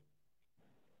দাদা।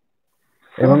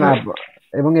 এবং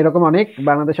এবং এরকম অনেক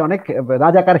বাংলাদেশে অনেক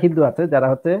রাজাকার হিন্দু আছে যারা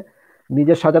হচ্ছে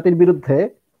নিজের স্বজাতির বিরুদ্ধে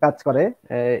কাজ করে,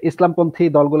 ইসলামপন্থী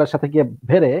দলগুলোর সাথে গিয়ে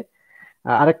ভেড়ে।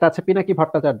 আরেকটা আছে পিনাকি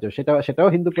ভট্টাচার্য,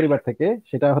 সেটাও হিন্দু পরিবার থেকে,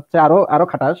 সেটা হচ্ছে আরো আরো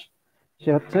খাটাস। সে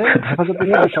হচ্ছে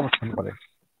হেফাজতুল্লাহর সমর্থন করে।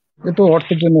 এ তো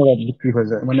অর্থের জন্য ওরা বিক্রি হয়ে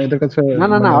যায়, মানে এদের কাছে, না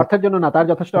না না, মানে অর্থের জন্য না, তার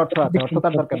যথেষ্ট অর্থ আছে, অর্থ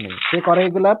তার দরকার নেই, সে করে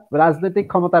এগুলা রাজনৈতিক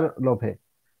ক্ষমতার লোভে।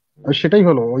 সেটাই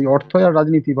হলো, ওই অর্থ আর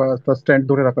রাজনীতি বা তার স্ট্যান্ড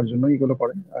ধরে রাখার জন্য এগুলো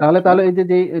করে। আর তাহলে কিছু না। তাহলে এই যে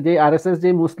যে আরএসএস যে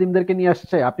মুসলিমদেরকে নিয়ে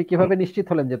আসছে, আপনি কিভাবে নিশ্চিত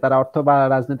হলেন যে তারা অর্থ বা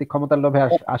রাজনৈতিক ক্ষমতার লোভে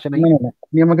আসে নাই? না না না,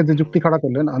 আপনি আমাকে যে যুক্তি খাড়া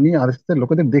করলেন, আমি আরএসএস এর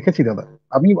লোকেদের দেখেছি দাদা।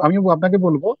 আমি আপনাকে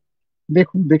বলবো,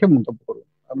 দেখুন, দেখে মন্তব্য করুন।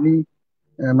 আপনি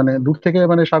মানে দূর থেকে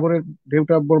মানে সাগরের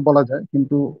ঢেউটা বলা যায়,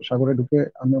 কিন্তু সাগরে ঢুকে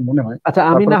আমার মনে হয় আচ্ছা,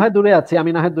 আমি তারপরে। না হয়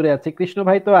দূরে আছি, কৃষ্ণ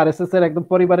ভাই তো আরএসএস এর একদম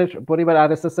পরিবার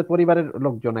আরএসএস এর পরিবারের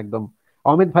লোকজন একদম।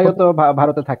 অমিত ভাইও তো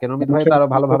ভারতে থাকেন, অমিত ভাই তো আরো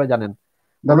ভালোভাবে জানেন,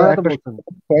 দাদা, ওনারা তো একটা বলছেন।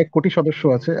 কয়েক কোটি সদস্য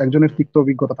আছে, একজনের তিক্ত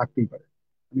অভিজ্ঞতা থাকতেই পারে,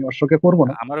 আমি অস্বীকার করবো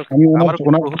না। আমারও আমি ওনার আমারও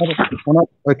ওনার ওনার ওনার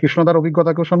ওই কৃষ্ণদার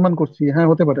অভিজ্ঞতাকেও সম্মান করছি। হ্যাঁ,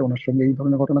 হতে পারে ওনার সঙ্গে এই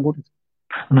ধরনের ঘটনা ঘটেছে।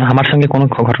 না, আমার সঙ্গে কোনো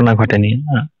ঘটনা ঘটেনি।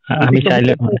 আমি তিক্ত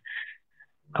চাইলে, অভিজ্ঞতা।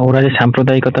 ওরা যে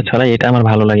সাম্প্রদায়িকতা ছড়ায় এটা আমার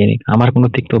ভালো লাগেনি, আমার কোনো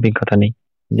তিক্ত অভিজ্ঞতা নেই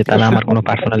যে তারা আমার কোনো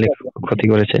পার্সোনালি ক্ষতি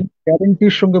করেছে।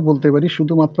 গ্যারেন্টির সঙ্গে বলতে পারি,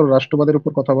 শুধুমাত্র রাষ্ট্রবাদের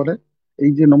উপর কথা বলে।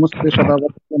 এই যে নমস্তে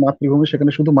সদাবত মাতৃভূমি,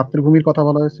 সেখানে শুধু মাতৃভূমির কথা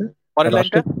বলা হয়েছে। পরের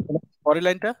লাইনটা, রাষ্ট্রের, পরের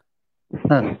লাইনটা,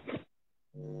 হ্যাঁ,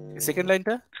 সেকেন্ড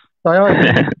লাইনটা। তয়া হিন্দু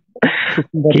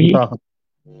সুখে কি? বর্ধিতাহম।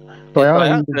 তয়া তয়া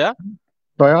হিন্দু তয়া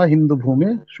তয়া হিন্দু ভূমে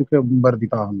সুখে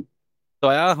বর্ধিতাহম।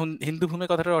 তয়া হিন্দু ভূমি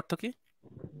কথাটার অর্থ কি?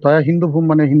 তয়া হিন্দু ভূমি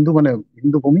মানে হিন্দু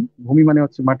ভূমি, ভূমি মানে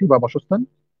হচ্ছে মাটি বা বাসস্থান।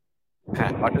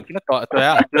 হ্যাঁ, অর্থাৎ কিনা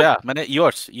তয়া তয়া মানে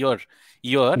ইয়র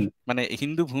ইয়র হুম, মানে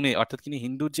হিন্দু ভূমি, অর্থাৎ কিনা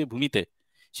হিন্দুর যে ভূমিতে,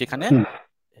 সেখানে হুম।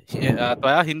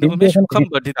 তয়া হিন্দু হিন্দু ভূমি এখানে সুখম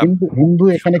বর্ধিতাম। হিন্দু হিন্দু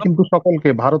এখানে সুখম, কিন্তু সকলকে,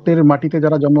 ভারতের মাটিতে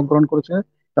যারা জন্মগ্রহণ করেছে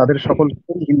তাদের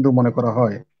সকলকে হিন্দু মনে করা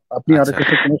হয়। আপনি আচ্ছা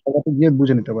আরএসএস এর কোনো সভাতে গিয়ে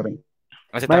বুঝে নিতে পারেন।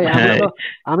 আচ্ছা, ভাই তার মানে হ্যাঁ,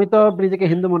 আমি তো নিজেকে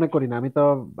হিন্দু মনে করি না, আমি তো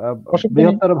অসুবিধা নেই।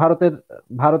 বৃহত্তর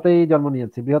ভারতেই জন্ম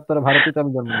নিয়েছি, বৃহত্তর ভারতেই তো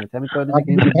আমি জন্ম নিয়েছি, আমি তো নিজেকে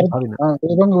আপনি হিন্দু যদি ভাবি না।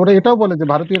 এবং ওরা এটাও বলে যে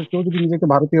ভারতীয়, কেউ যদি নিজেকে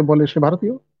ভারতীয় বলে সে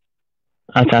ভারতীয়।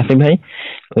 আচ্ছা আসিফ ভাই,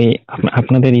 ওই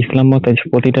আপনাদের ইসলাম মতে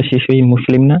প্রতিটা শিশুই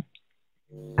মুসলিম না?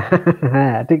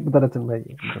 হ্যাঁ ঠিক ধরেছেন ভাই,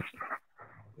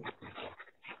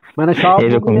 মানে সব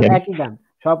এরকমই মুমিনের আর কি। একই গান,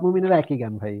 সব মুমিনের একই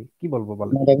গান ভাই, কি বলবো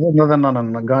বলেন? না দাদা, দাদা, না না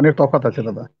না, গানের তফাৎ আছে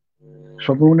দাদা।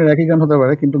 সব ভূমির একই গান হতে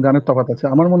পারে, কিন্তু গানের তফাৎ আছে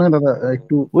আমার মনে হয় দাদা।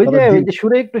 একটু ওই দাদা যে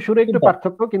সুরে একটু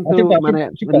পার্থক্য, কিন্তু আশিফ দা, মানে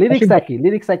আশিফ দা,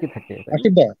 লিরিক্স একই থাকে, তাই না?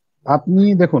 আশিফ দা, আপনি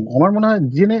দেখুন, আমার মনে হয়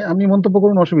জেনে আপনি মন্তব্য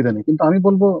করুন, অসুবিধা নেই, কিন্তু আমি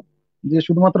বলবো যে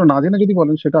শুধুমাত্র না জেনে যদি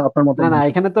বলেন সেটা আপনার মতো না না, মানুষ।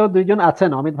 এখানে তো দুইজন আছেন,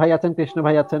 অমিত ভাই আছেন, কৃষ্ণ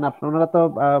ভাই আছেন, আপনারা তো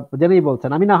জেনেই বলছেন।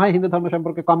 আমি না হয় হিন্দু ধর্ম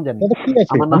সম্পর্কে কম জানি, দাদা ঠিক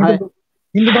আছে, আমার না আমি তো হয়।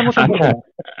 হিন্দু ধর্ম সম্পর্কে আচ্ছা না,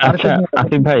 আচ্ছা আরএসএস নিয়ে কথা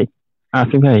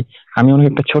আসিফ ভাই, আমি অনেক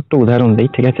একটা ছোট্ট উদাহরণ দিই,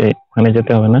 ঠিক আছে, ওখানে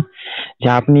যেতে হবে না। যে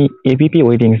আপনি এবিপি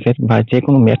ওয়েডিংস এর বা যে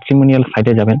কোনো ম্যাট্রিমোনিয়াল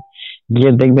সাইটে যাবেন,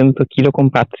 গিয়ে দেখবেন তো কিরকম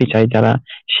পাত্রী চাই, যারা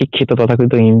শিক্ষিত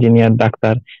তথাকথিত ইঞ্জিনিয়ার,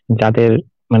 ডাক্তার, যাদের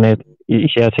মানে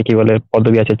ইসে আছে, কি বলে,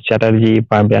 পদবি আছে, চ্যাটার্জি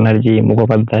বা ব্যানার্জি,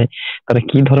 মুখোপাধ্যায়, তারা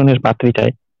কি ধরনের পাত্রী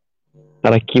চায়,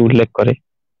 তারা কি উল্লেখ করে,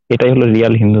 এটাই হলো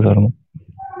রিয়াল হিন্দু ধর্ম,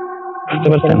 বুঝতে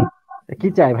পারছেন? কি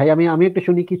চাই ভাই, আমি একটু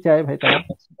শুনি কি চাই ভাই তারা।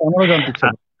 আমারও জানতে ইচ্ছা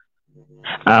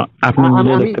আ- আপনি আমি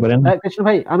নিজেও আমি দেখতে পারেন। কৃষ্ণ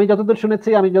ভাই, আমি যতদূর শুনেছি,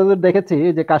 আমি যতদূর দেখেছি,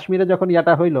 যে কাশ্মীরে যখন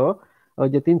ইয়াটা হইলো, ওই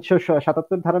যে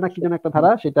 377 ধারা না কি যেন একটা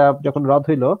ধারা, সেটা যখন রদ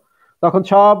হইলো তখন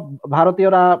সব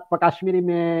ভারতীয়রা কাশ্মীরি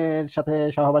মেয়ের সাথে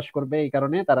সহবাস করবে, এই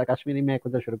কারণে তারা কাশ্মীরি মেয়ে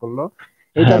খোঁজা শুরু করলো।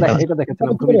 হ্যাঁ ভাই, এটা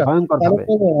দেখেছিলাম খুবই ভয়ঙ্কর ভাবে।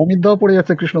 অমিত দাও পড়ে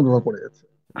যাচ্ছে, কৃষ্ণ দোয়া পড়ে যাচ্ছে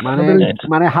মানে আমাদের।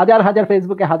 মানে হাজার হাজার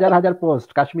ফেসবুকে হাজার হাজার পোস্ট,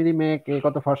 কাশ্মীরি মেয়েকে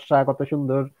কত ফর্সা কত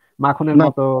সুন্দর মাখনের না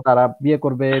মতো তারা বিয়ে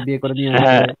করবে, বিয়ে করে নিয়ে আসবে।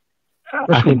 হ্যাঁ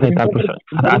আসিফ ভাই, তারপর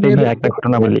আসিফ ভাই একটা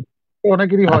ঘটনা বলি।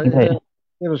 অনেকেরই হয়, আসিফ ভাই,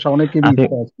 অনেকেরই আসিফ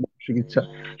ইচ্ছা আছে, মানসিক ইচ্ছা।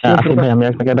 আসিফ ভাই, আমি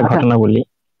আপনাকে একটা আচ্ছা, ঘটনা বলি।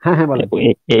 হ্যাঁ হ্যাঁ বলেন।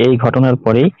 এই ঘটনার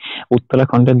পরেই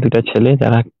উত্তরাখণ্ডের দুইটা ছেলে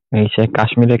যারা সে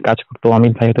কাশ্মীরে কাজ করতো,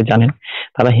 অমিত ভাই তো জানেন,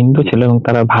 তারা হিন্দু ছিল এবং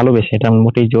তারা ভালোবেসে, এটা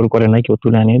মোটেই জোর করে নাই, কেউ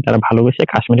তুলে আনেনি, তারা ভালোবেসে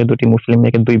কাশ্মীরে দুটি মুসলিম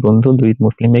মেয়েকে, দুই বন্ধু দুই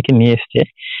মুসলিম মেয়েকে নিয়ে এসছে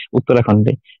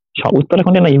উত্তরাখণ্ডে।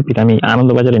 উত্তরাখণ্ডে না, ইউপিতে, আমি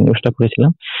আনন্দবাজারে নিউজটা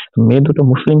পড়েছিলাম। তো মেয়ে দুটো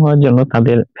মুসলিম হওয়ার জন্য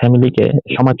তাদের ফ্যামিলিকে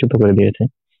সমাজচ্যুত করে দিয়েছে।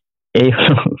 এই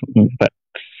হলো ব্যাপার।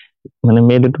 মানে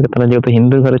মেয়ে দুটোকে তারা যেহেতু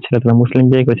হিন্দু ঘরে ছিল, তারা মুসলিম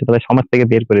বিয়ে করেছে, তারা সমাজ থেকে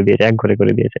বের করে দিয়েছে, এক ঘরে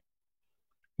করে দিয়েছে।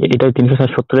 এটা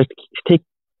 370 ঠিক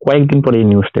কয়েকদিন পরে এই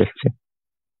নিউজটা এসছে।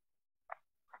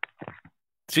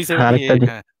 আর একটা 378,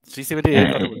 হ্যাঁ 378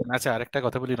 কথা বলছেন। আচ্ছা আরেকটা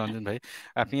কথা বলি রঞ্জন ভাই,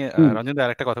 আপনি রঞ্জন দা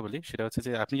আরেকটা কথা বলি, সেটা হচ্ছে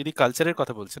যে আপনি যদি কালচারের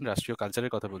কথা বলছেন, রাষ্ট্রীয়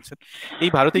কালচারের কথা বলছেন, এই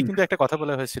ভারতেই কিন্তু একটা কথা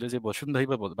বলা হয়েছিল যে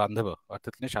বসুন্ধৈব বান্ধব,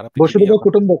 অর্থাৎ কিনা সারা পৃথিবী বসুদেব আমার।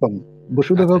 কুটুম্বকম,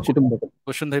 বসুদেব আচ্ছা কুটুম্বকম।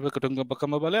 বসুন্ধৈব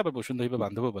কুটুম্বকম বলে, আবার বসুন্ধৈব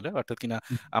বান্ধব বলে, অর্থাৎ কিনা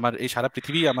আমার এই সারা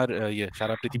পৃথিবী আমার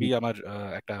সারা পৃথিবী আমার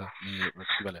একটা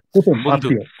কি বলে কুটুম, বন্ধু,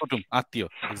 আত্মীয়। কুটুম, আত্মীয়,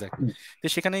 এক্স্যাক্টলি। তো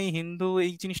সেখানে এই হিন্দু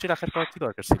এই জিনিসটা রাখার কি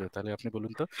দরকার ছিল তাহলে, আপনি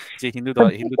বলুন তো, যে হিন্দু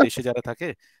দেশে যারা থাকে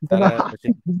তারা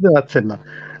বুঝতে পারছেন না,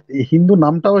 এই হিন্দু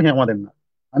নামটাও আমাদের না,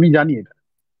 আমি জানি এটা।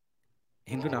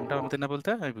 হিন্দু নামটা আমাদের না বলতে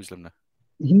আমি বুঝলাম না।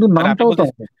 হিন্দু মানে আপনি নামটাও তো বলতে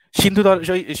আমাদের।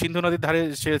 সিন্ধু নদীর ধারে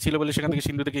সে ছিল বলে সেখান থেকে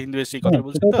সিন্ধু থেকে হিন্দু এসে এই হ্যাঁ, কথাটা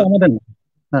বলছেন সেটাও তো? তো আমাদের না।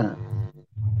 হ্যাঁ,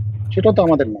 সেটাও তো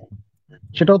আমাদের না।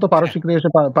 সেটাও তো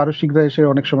হ্যাঁ, পারসিকরা এসে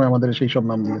অনেক সময় আমাদের সেই সব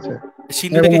নাম দিয়েছে।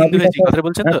 সিন্ধু এবং থেকে হিন্দু আরবি হয়েছে এই ভাষায়, কথাটা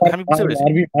বলছেন তো? হ্যাঁ, আমি বুঝতে পেরেছি,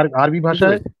 আরবি বুঝতে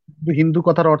ভাষায় পেরেছি। হিন্দু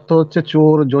কথার অর্থ হচ্ছে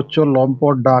চোর, জোচ্চোর,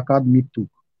 লম্পট, ডাকাত, মৃত্যু।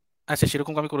 আচ্ছা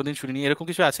সেরকম আমি কোনোদিন শুনিনি, এরকম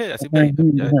কিছু আছে আসিফ ভাই? হ্যাঁ,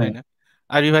 আমি হ্যাঁ। জানি না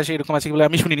আরবি ভাষায় এরকম আছে কি বলে,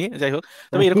 আমি শুনিনি, যাই হোক,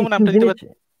 তবে কি এরকম কি নামটা দিতে জিনিস,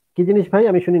 পারে। কি জিনিস ভাই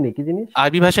আমি শুনিনি, কি জিনিস?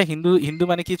 আরবি ভাষায় হিন্দু হিন্দু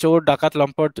মানে কি চোর ডাকাত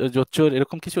লম্পট জোচ্চোর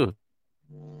এরকম কিছু?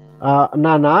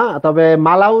 না না, তবে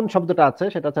মালাউন শব্দটা আছে,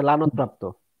 সেটা হচ্ছে লানত প্রাপ্ত।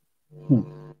 হুম।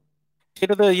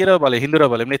 সেটা তো ইয়েরাও বলে, হিন্দুরাও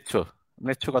বলে ম্লেচ্ছ।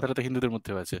 ম্লেচ্ছ কথাটা তো হিন্দুদের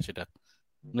মধ্যে আছে সেটা।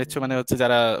 ম্লেচ্ছ মানে হচ্ছে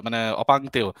যারা মানে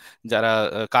অপাংতেয়, যারা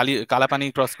কালা পানি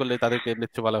ক্রস করলে তাদেরকে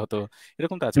ম্লেচ্ছ বলা হতো,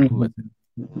 এরকম তো আছে, হুম, বহু হুম, আছে।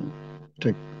 হুম, হুম।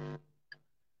 ঠিক।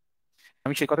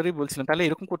 আমি সেই কথাটাই বলছিলাম, তাহলে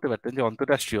এরকম করতে পারতেন যে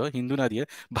অন্তর্রাষ্ট্রীয় হিন্দু না দিয়ে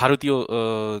ভারতীয়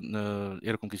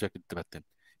এরকম কিছু একটা দিতে পারতেন,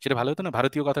 সেটা ভালো হতো না?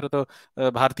 ভারতীয় কথাটা তো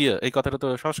ভারতীয় এই কথাটা তো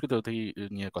সংস্কৃত থেকে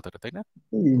নিয়ে কথাটা, তাই না?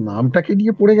 এই নামটাকে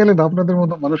নিয়ে পড়ে গেলেন আপনাদের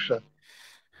মতো মানুষরা।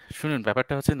 শুনুন,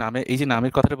 ব্যাপারটা হচ্ছে নামে, এই যে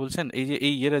নামের কথাটা বলছেন, এই যে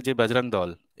এই এরা যে বজরং দল,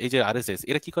 এই যে আরএসএস,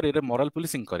 এরা কি করে? এরা মরাল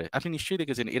পুলিশিং করে। আপনি নিশ্চয়ই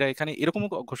দেখেছেন এরা এখানে এরকমও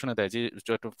ঘোষণা দেয় যে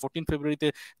 14 ফেব্রুয়ারিতে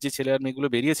যে ছেলে আর মেয়েগুলো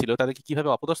বেরিয়েছিল তাদেরকে কিভাবে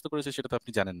অপদস্থ করেছে সেটা তো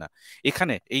আপনি জানেন না।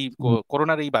 এখানে এই হুম,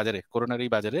 করোনার এই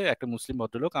বাজারে একটা মুসলিম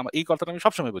ভদ্রলোক, আমার এই কথাটা আমি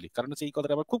সবসময় বলি কারণ হচ্ছে এই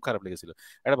কথাটা আমার খুব খারাপ লেগেছিল।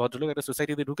 একটা ভদ্রলোক একটা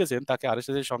সোসাইটিতে ঢুকেছেন, তাকে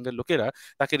আরএসএস এর সঙ্গে লোকেরা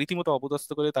তাকে রীতিমতো অপদস্থ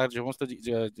করে, তার সমস্ত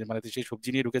মানে সেই সবজি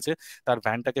নিয়ে ঢুকেছে, তার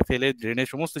ভ্যানটাকে ফেলে, ড্রেনের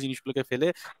সমস্ত জিনিসগুলোকে ফেলে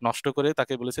নষ্ট করে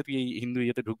তাকে বলেছে তুই এই হিন্দু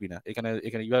ইয়েতে ঢুকবি না, এখানে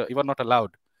এখানে ইউ আর নট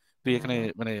অ্যালাউড, তুই এখানে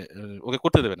মানে ওকে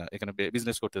করতে দেবে না, এখানে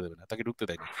বিজনেস করতে দেবে না, তাকে ঢুকতে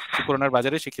দেয়নি। সে করোনার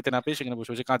বাজারে সে খেতে না পেয়ে সেখানে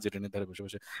বসে বসে কাঁদছে, ট্রেনের ধারে বসে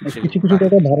বসে সে কিছু কিছু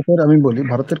জায়গায় ভারতের, আমি বলি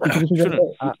ভারতের কিছু কিছু শুনুন।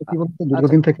 জায়গায় আ- কি আ- বলতো, আচ্ছা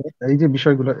দীর্ঘদিন থেকে এই যে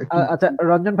বিষয়গুলো একটু। আচ্ছা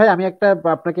রঞ্জন ভাই, আমি একটা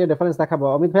আপনাকে রেফারেন্স দেখাবো।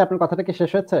 অমিত ভাই, আপনার কথাটা কি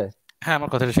শেষ হয়েছে? হ্যাঁ আমার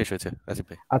কথাটা শেষ হয়েছে আসিফ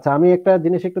ভাই। আচ্ছা, আমি একটা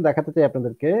জিনিস একটু দেখাতে চাই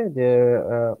আপনাদেরকে, যে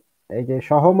আহ, এই যে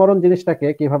সহমরণ জিনিসটাকে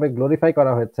কিভাবে গ্লোরিফাই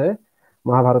করা হয়েছে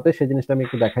মহাভারতে, সেই জিনিসটা আমি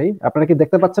একটু দেখাই। আপনারা কি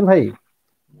দেখতে পাচ্ছেন ভাই?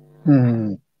 হুম।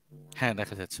 হ্যাঁ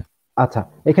দেখা যাচ্ছে। আচ্ছা,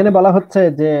 এখানে বলা হচ্ছে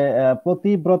যে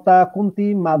পতিব্রতা কুন্তী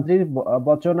মাদ্রীর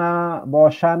বচনা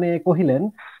বসানে কহিলেন,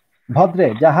 ভদ্রে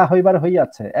যাহা হইবার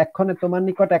হইয়াছে, এক্ষণে তোমার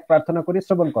নিকট এক প্রার্থনা করি,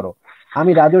 শ্রবণ করো।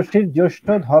 আমি রাজর্ষির জ্যেষ্ঠ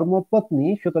ধর্মপত্নী,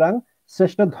 সুতরাং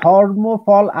শ্রেষ্ঠ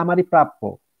ধর্মফল আমারই প্রাপ্য।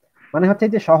 মানে হচ্ছে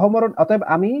যে সহমরণ, অতএব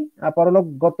আমি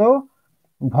পরলোকগত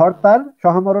ভর্তার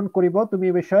সহমরণ করিব, তুমি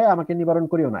এ বিষয়ে আমাকে নিবারণ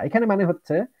করিও না। এখানে মানে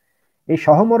হচ্ছে এই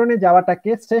সহমরণে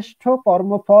যাওয়াটাকে শ্রেষ্ঠ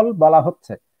কর্মফল বলা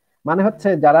হচ্ছে। মানে হচ্ছে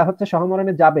যারা হচ্ছে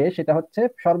সহমরণে যাবে সেটা হচ্ছে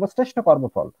সর্বশ্রেষ্ঠ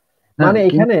কর্মফল। হ্যাঁ, মানে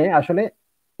কিন্তু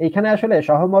এইখানে আসলে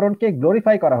সহমরণকে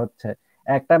গ্লোরিফাই করা হচ্ছে।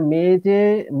 একটা মেয়ে যে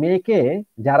মেয়েকে,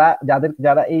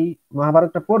 যারা এই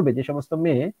মহাভারতটা পড়বে, যে সমস্ত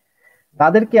মেয়ে,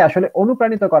 তাদেরকে আসলে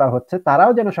অনুপ্রাণিত করা হচ্ছে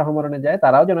তারাও যেন সহমরণে যায়,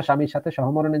 তারাও যেন স্বামীর সাথে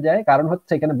সহমরণে যায়। কারণ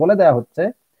হচ্ছে এখানে বলে দেওয়া হচ্ছে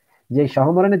যে এই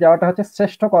সহমরণে যাওয়াটা হচ্ছে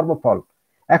শ্রেষ্ঠ কর্মফল।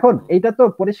 এখন এইটা তো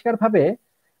পরিষ্কার ভাবে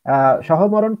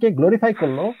সহমরণকে গ্লোরিফাই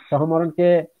করলো, সহমরণকে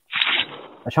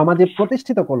সমাজে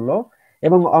প্রতিষ্ঠিত করলো।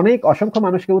 এবং অনেক অসংখ্য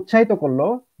মানুষকে উৎসাহিত করলো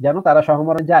যেন তারা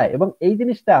সহমরণে যায়। এবং এই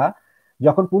জিনিসটা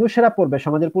যখন পুরুষেরা পড়বে,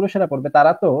 সমাজের পুরুষেরা পড়বে,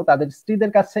 তারা তো তাদের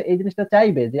স্ত্রীদের কাছে এই জিনিসটা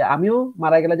চাইবে যে আমিও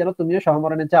মারা গেলে যেন তুমিও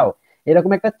সহমরণে যাও,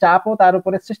 এরকম একটা চাপও তার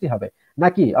উপরে সৃষ্টি হবে।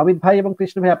 নাকি অমিত ভাই এবং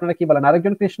কৃষ্ণ ভাই, আপনারা কি বলেন?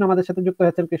 আরেকজন কৃষ্ণ আমাদের সাথে যুক্ত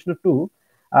হয়েছেন, কৃষ্ণ টু,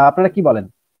 আপনারা কি বলেন?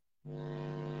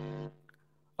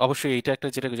 অবশ্যই এইটা একটা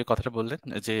যেটা যে কথাটা বললেন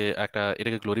যে একটা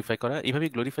এটাকে গ্লোরিফাই করা,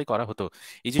 এইভাবেই গ্লোরিফাই করা হতো।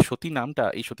 এই যে সতী নামটা,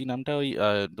 এই সতী নামটা ওই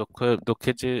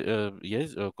দক্ষের যে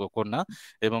কন্যা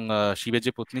এবং শিবের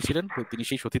যে পত্নী ছিলেন, তো তিনি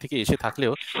সেই সতী থেকে এসে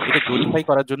থাকলেও এটা গ্লোরিফাই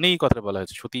করার জন্যই এই কথাটা বলা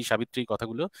হয়েছে। সতী সাবিত্রী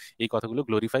কথাগুলো, এই কথাগুলো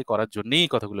গ্লোরিফাই করার জন্যই এই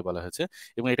কথাগুলো বলা হয়েছে।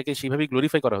 এবং এটাকে সেইভাবেই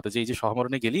গ্লোরিফাই করা হতো যে এই যে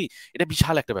সহমরণে গেলি এটা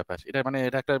বিশাল একটা ব্যাপার, এটা মানে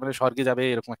এটা একটা মানে স্বর্গে যাবে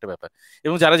এরকম একটা ব্যাপার।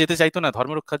 এবং যারা যেতে চাইতো না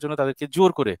ধর্ম রক্ষার জন্য তাদেরকে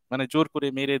জোর করে মানে জোর করে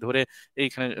মেরে ধরে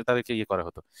এইখানে তাদেরকে ইয়ে করা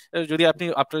হতো। যদি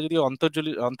আপনারা যদি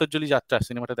অন্তর্জলি যাত্রা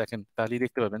সিনেমাটা দেখেন তাহলেই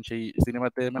দেখতে পাবেন সেই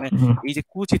সিনেমাতে মানে এই যে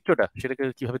কুচিত্রটা সেটাকে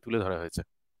কিভাবে তুলে ধরা হয়েছে।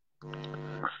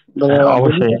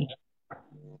 অবশ্যই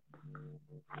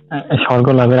স্বর্গ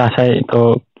লাভের আশায় তো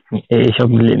এইসব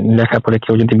লেখা পড়ে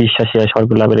কেউ যদি বিশ্বাসী হয় স্বর্গ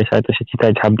লাভের আশায়, তো সে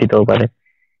চিতায় ঝাঁপ দিতেও পারে।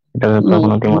 এটা তো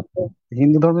কোনো দ্বিমত।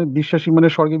 হিন্দু ধর্মের বিশ্বাসী মানে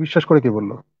স্বর্গে বিশ্বাস করে, কে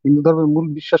বললো? হিন্দু ধর্মের মূল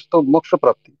বিশ্বাস তো মোক্ষ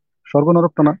প্রাপ্তি, স্বর্গ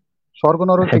নরক তো না। স্বর্গ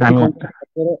নরক সেটা একটি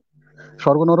আমি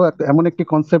স্বর্গ নরক এমন একটি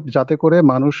কনসেপ্ট যাতে করে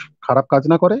মানুষ খারাপ কাজ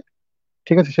না করে,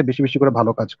 ঠিক আছে, সে বেশি বেশি করে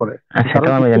ভালো কাজ করে। কারণ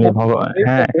সেটাও আমি জানি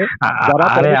হ্যাঁ। যারা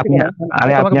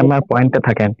আরে আপনি আমার পয়েন্টে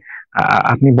থাকেন।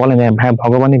 আপনি বলেন হ্যাঁ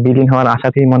ভগবানের বিলীন হওয়ার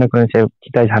আশাতেই মনে করেন সে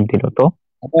চিতায় ঝাঁপ দিল। তো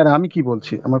আমি কি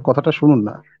বলছি, আমার কথাটা শুনুন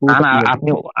না। না আপনি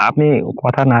আপনি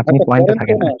কথা না, আপনি পয়েন্টে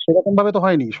থাকেন। সেরকম ভাবে তো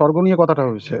হয়নি, স্বর্গ নিয়ে কথাটা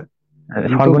হয়েছে।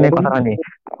 স্বর্গ নিয়ে কথা হয়নি,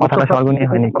 কথাটা স্বর্গ নিয়ে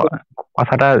হয়নি,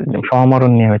 কথাটা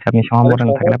সহমরণ নিয়ে হয়েছে। আপনি সহমরণ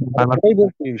থাকেন,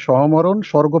 সহমরণ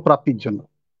স্বর্গ প্রাপ্তির জন্য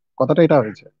কথাটা এটা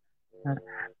হয়েছে।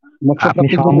 আপনি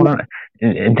সহমরণ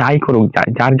যাই করুক,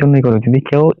 যার জন্যই করুক, যদি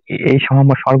কেউ এই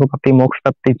স্বর্গ প্রাপ্তি মোক্ষ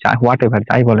প্রাপ্তি হোয়াট এভার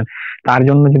যাই বলেন, তার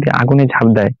জন্য যদি আগুনে ঝাঁপ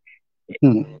দেয়,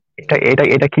 এটা এটা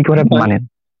এটা কি করে মানেন?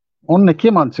 অন্য কে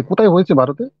মানছে? কোথায় হয়েছে?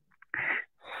 ভারতে?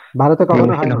 ভারতে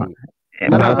কখনো হয়নি।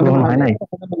 ভারতে কখনো হয় নাই।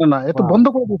 না, এত বন্ধ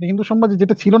করে দিয়েছে হিন্দু সমাজে,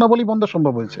 যেটা ছিল না বলেই বন্ধ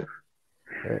সম্ভব হয়েছে।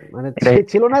 মানে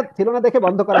ছিল না দেখে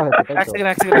বন্ধ করা হয়েছে, তাই তো?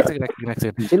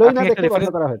 ছিলই না দেখে বন্ধ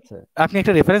করা হয়েছে। আপনি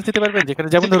একটা রেফারেন্স দিতে পারবেন যেখানে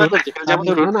যেমন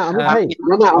ধরুন না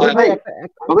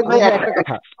অমিত ভাই একটা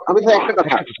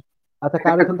কথা আচ্ছা,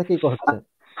 কার এখান থেকে কি হচ্ছে?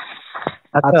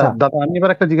 আচ্ছা দাদা, আমি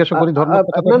এবার একটা জিজ্ঞাসা করি।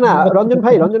 ধর্ম না রঞ্জন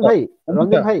ভাই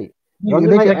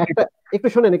একটা একটু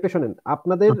শোনেন।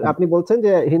 আপনি বলছেন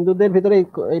যে হিন্দুদের ভিতরে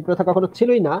এই প্রথা কখনো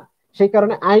ছিলই না, সেই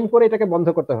কারণে আইন করে এটাকে বন্ধ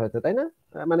করতে হয়েছে, তাই না?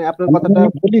 মানে আপনার কথাটা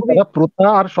প্রথা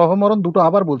আর সহমরণ দুটো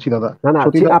আবার বলছি দাদা। না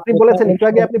আপনি বলেছেন একটু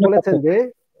আগে,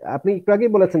 আপনি একটু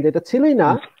আগেই বলেছেন যে এটা ছিলই না,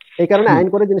 এই কারণে আইন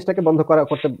করে জিনিসটাকে বন্ধ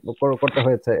করতে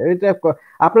হয়েছে। এটা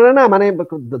আপনারা না মানে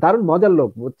দারুণ মজার লোক,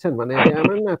 বুঝছেন? মানে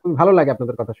আমার না খুব ভালো লাগে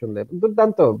আপনাদের কথা শুনলে।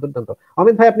 দুর্দান্ত।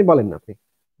 অমিত ভাই আপনি বলেন না আপনি।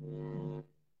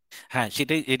 হ্যাঁ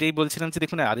এটাই বলছিলাম যে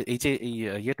দেখুন আর এই যে এই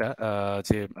ইয়েটা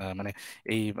যে মানে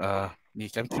এই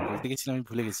আমি কি বলতে গেছিলাম আমি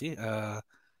ভুলে গেছি।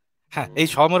 হ্যাঁ, এই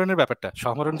সহমরণের ব্যাপারটা,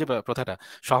 সহমরণ যে প্রথাটা,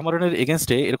 সহমরণের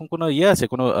এগেনস্টে এরকম কোনো ইয়ে আছে,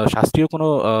 কোনো শাস্ত্রীয়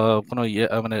কোনো ইয়ে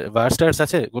মানে ভার্স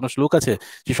আছে, কোনো শ্লোক আছে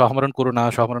যে সহমরণ করো না,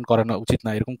 সহমরণ করানো উচিত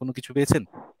না, এরকম কোনো কিছু পেয়েছেন?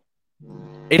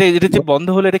 এটা যে বন্ধ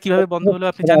হলো, এটা কিভাবে বন্ধ হলো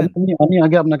আপনি জানেন? আমি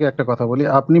আগে আপনাকে একটা কথা বলি,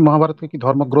 আপনি মহাভারতকে কি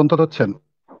ধর্মগ্রন্থ ধরছেন?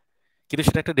 কিন্তু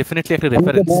সেটা একটা ডেফিনেটলি একটা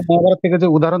রেফারেন্স। মহাভারত থেকে যে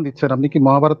উদাহরণ দিচ্ছেন, আপনি কি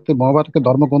মহাভারতকে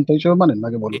ধর্মগ্রন্থ হিসেবে মানেন?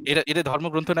 আগে বলুন। এটা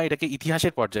ধর্মগ্রন্থ না, এটাকে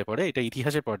ইতিহাসের পর্যায়ে পড়ে, এটা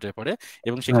ইতিহাসের পর্যায়ে পড়ে।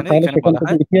 এবং সেখানে বলা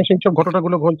হয় ইতিহাসে এইসব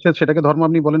ঘটনাগুলো ঘটছে, সেটাকে ধর্ম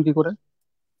আপনি বলেন কি করে?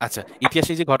 আচ্ছা,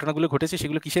 ইতিহাসে যে ঘটনাগুলো ঘটেছে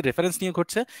সেগুলো কিসের রেফারেন্স নিয়ে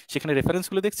ঘটছে, সেখানে রেফারেন্স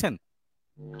গুলো দেখছেন?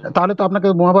 তাহলে তো আপনাকে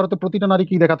মহাভারতে প্রতিটা নারী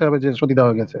কি দেখাতে হবে যে সতীদাহ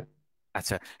হয়ে গেছে?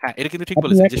 আচ্ছা হ্যাঁ, এটা কিন্তু ঠিক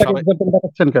বলেছেন যে সবাই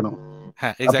দেখাচ্ছেন কেন?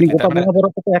 হ্যাঁ এক্স্যাক্টলি, তার মানে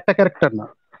মহাভারতে তো একটা ক্যারেক্টার না।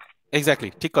 এক্স্যাক্টলি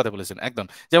ঠিক কথা বলেছেন একদম।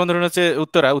 যেমন ধরুন হচ্ছে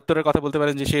উত্তরের কথা বলতে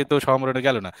পারেন যে সে তো সহমরণে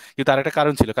গেল না, কিন্তু তার একটা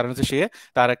কারণ ছিল। কারণ হচ্ছে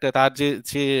তার যে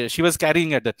she was carrying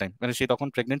at that time, মানে সে তখন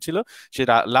প্রেগনেন্ট ছিল। সে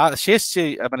শেষ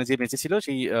মানে যে বেঁচে ছিল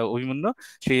সেই অভিমন্যু,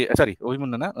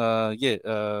 অভিমন্যু না,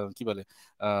 কি বলে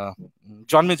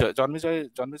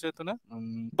জন্মেজয় তো না,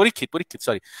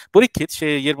 পরীক্ষিত সে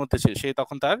ইয়ের মধ্যে সে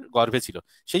তখন তার গর্ভে ছিল,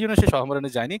 সেই জন্য সে সহমরণে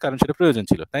যায়নি, কারণ সেটা প্রয়োজন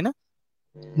ছিল, তাই না?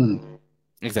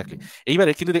 এক্স্যাক্টলি।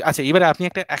 এইবারে কিন্তু আচ্ছা, এবারে আপনি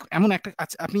এমন একটা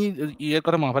আপনি ইয়ের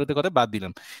কথা, মহাভারতের কথা বাদ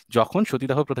দিলাম, যখন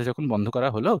সতীদাহ প্রথা যখন বন্ধ করা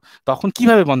হলো তখন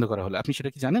কিভাবে বন্ধ করা হলো আপনি সেটা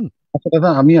কি জানেন? আচ্ছা দাদা,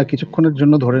 আমি কিছুক্ষণের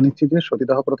জন্য ধরে নিচ্ছি যে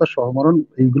সতীদাহ প্রথা, সহমরণ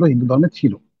এইগুলো হিন্দু ধর্মে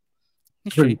ছিল।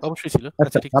 নিশ্চয়ই, অবশ্যই ছিল।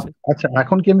 আচ্ছা ঠিক আছে। আচ্ছা,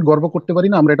 এখন কি আমি গর্ব করতে পারি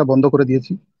না আমরা এটা বন্ধ করে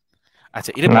দিয়েছি?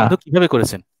 আচ্ছা, এটা বন্ধ কিভাবে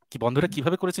করেছেন, বন্ধটা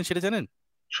কিভাবে করেছেন সেটা জানেন?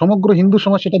 সমগ্র হিন্দু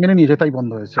সমাজ সেটা মেনে নিয়েছে, তাই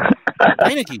বন্ধ হয়েছে।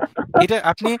 তাই নাকি? এটা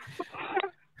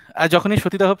আর যখন এই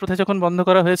সতীদাহ প্রথা যখন বন্ধ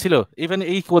করা হয়েছিল, ইভেন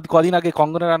এই কদিন আগে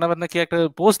কঙ্গনা রানাবত নাকি একটা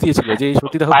পোস্ট দিয়েছিল যে এই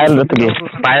সতীদাহ পায়েল রতগি,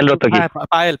 পায়েল রতগি। হ্যাঁ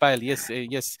পায়েল ইয়েস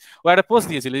ইয়েস, ও একটা পোস্ট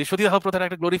দিয়েছিল যে সতীদাহ প্রথার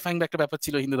একটা গ্লোরিফাইং একটা ব্যাপার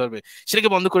ছিল হিন্দু ধর্মে, সেটাকে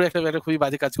বন্ধ করে একটা খুবই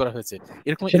বাজে কাজ করা হয়েছে।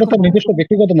 এরকম সেটা তো নিজস্ব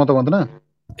ব্যক্তিগত মতামত না।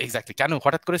 এক্স্যাক্টলি, কেন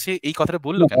হঠাৎ করে সে এই কথাটা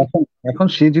বললো কেন? এখন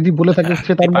সে যদি বলে থাকে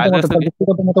সে তার মতামত, তার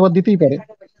ব্যক্তিগত মতামত দিতেই পারে।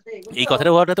 এই কথাটা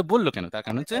ওরা তো বললো কেন? তার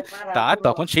কারণ হচ্ছে তার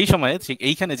তখন সেই সময়ে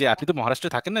এইখানে যে আপনি তো মহারাষ্ট্রে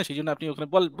থাকেন না, সেই জন্য আপনি ওখানে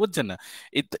বুঝছেন না।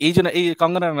 এই জন্য এই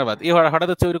কঙ্গনা রানাবত এই হঠাৎ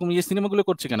হচ্ছে ওইরকম এই সিনেমাগুলো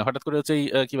করছে কেন? হঠাৎ করে হচ্ছে এই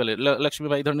কি বলে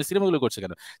লক্ষ্মীবাই এই ধরনের সিনেমাগুলো করছে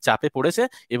কেন? চাপে পড়েছে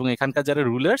এবং এখানকার যারা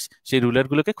রুলার্স সেই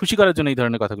রুলারগুলোকে খুশি করার জন্য এই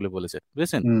ধরনের কথাগুলো বলেছে,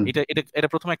 বুঝেছেন? এটা এটা এটা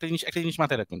প্রথম একটা জিনিস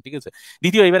মাথায় রাখুন, ঠিক আছে?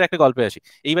 দ্বিতীয়, এবারে একটা গল্পে আসি।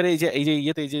 এইবারে এই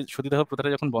যে সতীদাহ প্রথাটা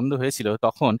যখন বন্ধ হয়েছিল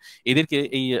তখন এদেরকে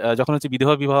এই যখন হচ্ছে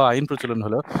বিধবা বিবাহ আইন প্রচলন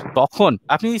হলো, তখন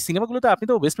আপনি এই সিনেমাগুলোতে, আপনি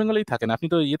তো ওয়েস্ট বেঙ্গলেই থাকেন, আপনি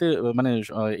তো ইয়েতে মানে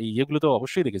এই ইয়েগুলো তো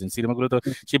অবশ্যই দেখেছেন, সিনেমাগুলো তো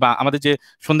সেই আমাদের যে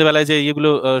সন্ধ্যেবেলায় যে ইয়েগুলো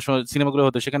সিনেমাগুলো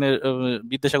হতো সেখানে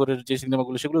বিদ্যাসাগরের যে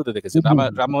সিনেমাগুলো সেগুলো তো দেখেছেন। আমার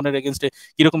রামমোহনের এগেনস্টে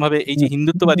কিরকম ভাবে এই যে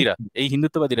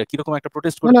হিন্দুত্ববাদীরা কিরকম একটা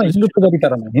প্রোটেস্ট করে, হিন্দুত্ববাদী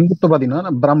তারা না, হিন্দুত্ববাদী না,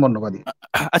 ব্রাহ্মণ্যবাদী।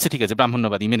 আচ্ছা ঠিক আছে,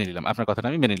 ব্রাহ্মণ্যবাদী মেনে নিলাম, আপনার কথাটা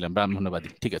আমি মেনে নিলাম, ব্রাহ্মণ্যবাদী,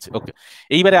 ঠিক আছে, ওকে।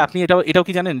 এইবারে আপনি এটাও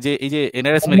কি জানেন যে এই যে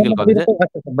এনআরএস মেডিকেল কলেজে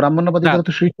ব্রাহ্মণ্যবাদীরা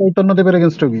তো শ্রী চৈতন্যদেবের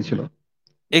এগেইনস্টে গিয়েছিল।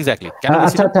 এক্স্যাক্টলি, কেন?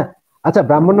 আচ্ছা আচ্ছা আচ্ছা,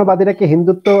 ব্রাহ্মণ্যবাদীরা কি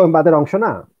হিন্দুত্ববাদের অংশ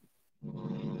না?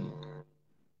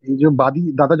 এই যে বাদী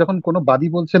দাদা যখন কোনো বাদী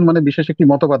বলছেন মানে বিশেষ একটি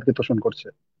মতবাদকে তোষণ করছে,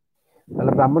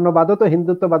 তাহলে ব্রাহ্মণ্যবাদও তো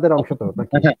হিন্দুত্ববাদের অংশ তো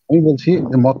নাকি? হ্যাঁ আমি বলছি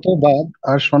মতবাদ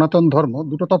আর সনাতন ধর্ম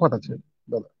দুটো তফাৎ আছে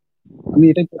দাদা, আমি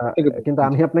এটাই কিন্তু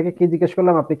আমি আপনাকে কি জিজ্ঞেস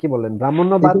করলাম, আপনি কি বললেন?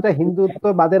 ব্রাহ্মণ্যবাদটা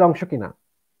হিন্দুত্ববাদের অংশ কিনা?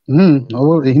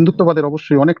 হিন্দুত্ববাদের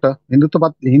অবশ্যই অনেকটা।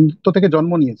 হিন্দুত্ব থেকে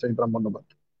জন্ম নিয়েছে এই ব্রাহ্মণ্যবাদ।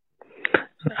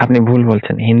 আপনি ভুল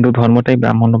বলছেন, হিন্দু ধর্মটাই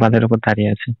ব্রাহ্মণ্যবাদের উপর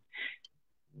দাঁড়িয়ে আছে,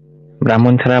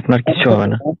 ব্রাহ্মণ ছাড়া আপনার কিছু হবে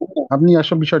না। আপনি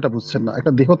আসল বিষয়টা বুঝছেন না।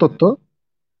 একটা দেহতত্ত্ব,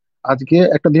 আজকে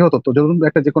একটা দেহতত্ত্ব, ধরুন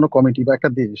একটা যে কোনো কমিটি বা একটা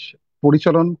দেশ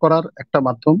পরিচালন করার একটা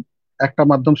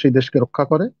মাধ্যম সেই দেশকে রক্ষা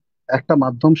করে, একটা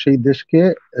মাধ্যম সেই দেশকে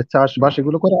চাষবাস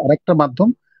এগুলো করে, আর একটা মাধ্যম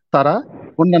তারা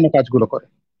অন্যান্য কাজগুলো করে।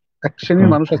 এক শ্রেণীর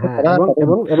মানুষ আছে তারা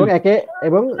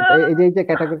এবং এই যে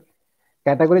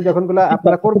ক্যাটাগরি যখন গুলো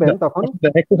আপনারা করবেন তখন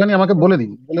একটুখানি আমাকে বলে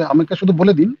দিন, আমাকে শুধু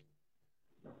বলে দিন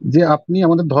যে আপনি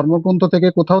আমাদের ধর্মগ্রন্থ থেকে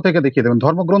কোথাও থেকে দেখিয়ে দেবেন,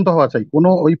 ধর্মগ্রন্থ হওয়া চাই, কোনো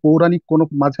ওই পৌরাণিক কোনো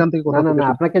মাঝখান থেকে কোথাও না,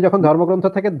 থেকে। আপনাকে যখন ধর্মগ্রন্থ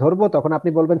থেকে ধরবো তখন আপনি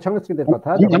বলবেন সংস্কৃতির কথা,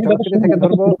 যখন সংস্কৃতি থেকে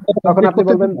ধরবো তখন আপনি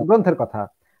বলবেন গ্রন্থের কথা।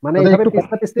 মানে এইভাবে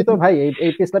পিছলা তো ভাই,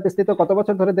 এই পিছলা তো কত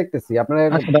বছর ধরে দেখতেছি আপনারা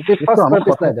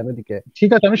পিছলায় যান এদিকে। ঠিক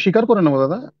আছে, আমি স্বীকার করে নেবো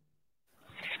দাদা।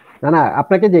 না,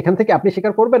 আপনাকে যেখান থেকে আপনি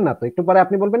স্বীকার করবেন না তো একটু পরে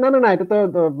আপনি বলবেন না এটা তো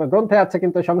গ্রন্থে আছে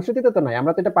কিন্তু সংস্কৃতিতে তো নাই,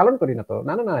 আমরা তো এটা পালন করি না। তো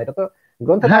না এটা তো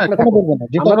গ্রন্থে থাকলে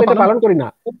আমরা তো এটা পালন করি না।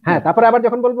 হ্যাঁ, তারপরে আবার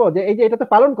যখন বলবো যে এই যে এটা তো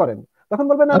পালন করেন, তখন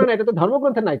বলবেন না এটা তো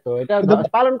ধর্মগ্রন্থে নাই, তো এটা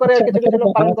পালন করে, আর কিছু কিছু লোক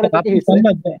পালন করে কি হয়েছে?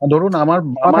 ধরুন আমার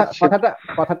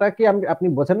কথাটা কি আপনি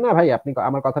বোঝেন না ভাই? আপনি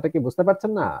আমার কথাটা কি বুঝতে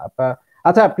পারছেন না?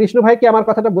 আচ্ছা কৃষ্ণ ভাই, কি আমার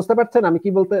কথাটা বুঝতে পারছেন আমি কি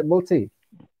বলছি?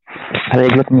 আরে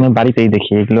এগুলো তুমি বাড়িতেই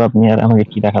দেখি, এগুলো আপনি আর আমাকে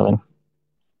কি দেখাবেন?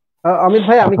 অমিত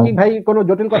ভাই, আমি কি ভাই কোনো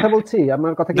জটিল কথা বলছি?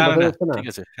 আমার কথা কি বোঝা যাচ্ছে না? ঠিক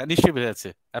আছে, হ্যাঁ নিশ্চয়ই বোঝা যাচ্ছে,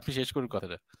 আপনি শেষ করুন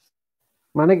কথাটা।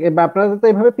 মানে আপনারা তো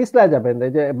এইভাবে পিছলায় যাবেন,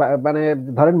 এই যে মানে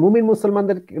ধরেন মুমিন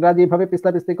মুসলমানদের যেভাবে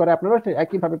পিছলাপিছলি করে আপনারা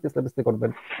একই ভাবে পিছলাপিছলি করবেন।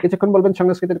 কিছুক্ষণ বলবেন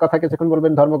সংস্কৃতির কথা, কিছুক্ষণ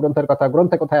বলবেন ধর্মগ্রন্থের কথা,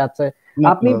 গ্রন্থে কোথায় আছে।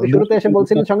 আপনি শুরুতে এসে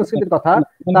বলছিলেন সংস্কৃতির কথা,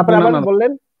 তারপরে আবার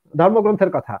বললেন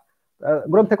ধর্মগ্রন্থের কথা,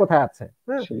 গ্রন্থে কোথায় আছে।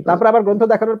 হ্যাঁ, তারপর আবার গ্রন্থ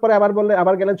দেখানোর পরে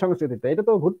আবার গেলেন সংস্কৃতিতে। এটা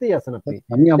তো ঘুরতেই আছেন আপনি।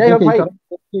 যাই হোক ভাই,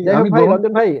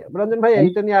 রঞ্জন ভাই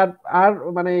এইটা নিয়ে আর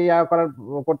মানে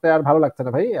করতে আর ভালো লাগছে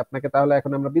না ভাই আপনাকে। তাহলে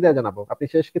এখন আমরা বিদায় জানাবো, আপনি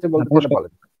শেষ কিছু বলতে চাইলে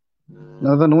বলেন।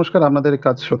 দাদা নমস্কার, আপনাদের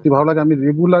কাজ সত্যি ভালো লাগে, আমি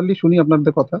রেগুলারলি শুনি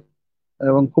আপনাদের কথা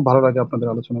এবং খুব ভালো লাগে আপনাদের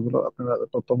আলোচনাগুলো, আপনারা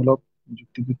তথ্যমূলক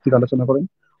যুক্তিভিত্তিক আলোচনা করেন।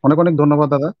 অনেক অনেক ধন্যবাদ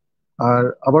দাদা। আর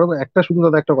আবারও শুধু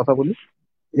দাদা একটা কথা বলি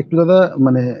একটু দাদা,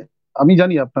 মানে আমি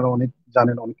জানি আপনারা অনেক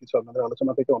জানেন, অনেক কিছু আপনাদের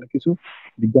আলোচনা থেকে অনেক কিছু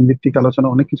বিজ্ঞান ভিত্তিক আলোচনা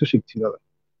অনেক কিছু শিখছি দাদা।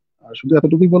 আর শুধু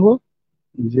এতটুকুই বলবো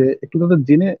যে একটু দাদা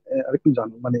জেনে আরেকটু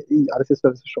জানো, মানে এই আরএসএস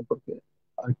সম্পর্কে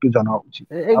আরেকটু জানা উচিত।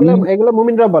 এগুলো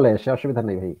মুমিনরা বলে, সে অসুবিধা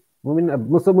নেই ভাই।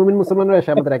 মুমিন মুসলমানরা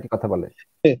এসে আমাদের একই কথা বলে।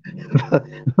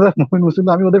 মুমিন মুসলিম,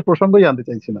 আমি ওদের প্রসঙ্গই আনতে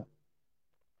চাইছি না,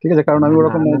 ঠিক আছে? কারণ আমি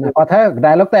ওরকম কথা,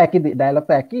 ডায়ালগ তো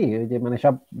একই, ওই যে মানে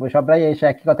সবরাই এসে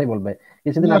একই কথাই বলবে।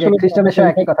 কিছুদিন আগে খ্রিস্টান এসে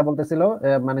একই কথা বলতেছিল,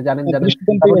 মানে জানেন।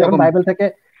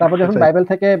 তারপর যখন বাইবেল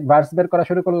থেকে ভার্স বের করা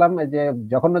শুরু করলাম, এই যে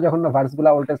যখন ভার্স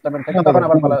গুলা ওল্ড টেস্টামেন্ট থেকে, তখন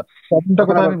আবার বলা।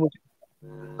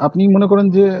 আপনি মনে করেন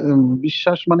যে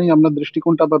বিশ্বাস মানেই আপনার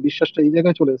দৃষ্টিকোণটা বা বিশ্বাসটা এই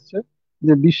জায়গায় চলে এসছে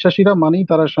যে বিশ্বাসীরা মানেই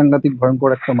তারা সাংঘাতিক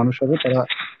ভয়ঙ্কর একটা মানুষ হবে, তারা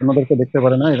অন্যদেরকে দেখতে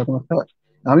পারে না, এরকম একটা।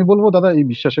 আমি বলবো দাদা এই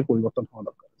বিশ্বাসের পরিবর্তন হওয়া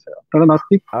দরকার আছে। আপনারা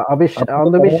নাস্তিক,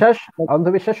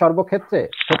 অন্ধবিশ্বাস সর্বক্ষেত্রে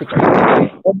ক্ষতিকর,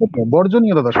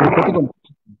 বর্জনীয় দাদা, শুধু ক্ষতিকর।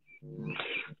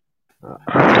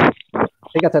 আচ্ছা,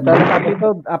 ঠিক আছে। তাহলে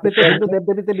আপনি তো হিন্দু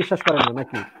দেবদেবীতে বিশ্বাস করেন না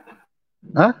নাকি?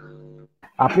 হ্যাঁ,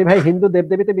 আপনি ভাই হিন্দু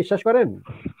দেবদেবীতে বিশ্বাস করেন?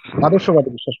 আদর্শবাদে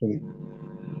বিশ্বাস করি।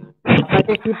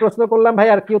 আপনাকে কি প্রশ্ন করলাম ভাই,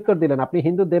 আর কি উত্তর দিলেন? আপনি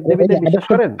হিন্দু ওই দেবদেবীতে বিশ্বাস আদর্শ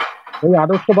করেন? ওই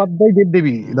আদর্শবাদটাই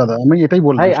দেবদেবী দাদা, আমি এটাই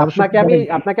বললাম, ভাই সরস্বতী বলেন।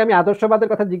 আপনাকে আমি আদর্শবাদের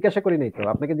কথা জিজ্ঞাসা করি নাই তো।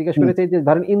 আপনাকে জিজ্ঞেস হুম, করেছি যে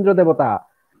ধরেন ইন্দ্র দেবতা,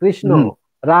 কৃষ্ণ, হুম,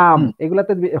 রাম, হুম।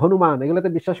 এগুলাতে হনুমান, এগুলাতে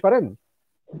বিশ্বাস করেন?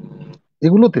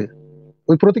 এগুলোতে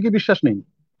ওই প্রতীকে বিশ্বাস নেই,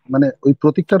 মানে ওই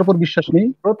প্রতীকটার উপর বিশ্বাস নেই।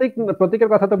 প্রতীকের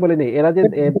কথা তো বলিনি। এদের এরা যে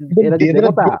এদের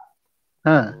দেবতা,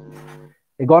 হ্যাঁ,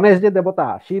 এই গণেশ যে দেবতা,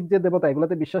 শিব যে দেবতা,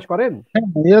 এগুলাতে বিশ্বাস করেন? হ্যাঁ,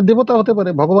 এরা দেবতা হতে পারে,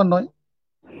 ভগবান নয়।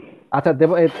 আচ্ছা,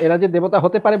 এরা যে দেবতা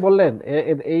হতে পারে বললেন,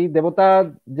 এই দেবতা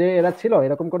যে এরা ছিল,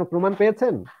 এরকম কোনো প্রমাণ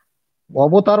পেয়েছেন?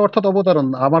 অবতার অর্থাৎ অবতারণ,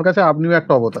 আমার কাছে আপনিও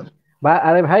একটা অবতার। বা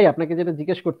আরে ভাই, আপনাকে যেটা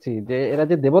জিজ্ঞেস করছি যে এরা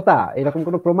যে দেবতা, এরকম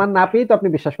কোনো প্রমাণ না পেয়েই তো আপনি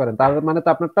বিশ্বাস করেন, তার মানে তো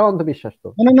আপনারটাও অন্ধবিশ্বাস তো।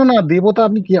 না, না, না, দেবতা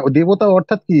আপনি কি, দেবতা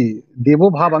অর্থাৎ কি? দেব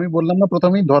ভাব, আমি বললাম না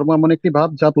প্রথমেই, ধর্ম এমন একটি ভাব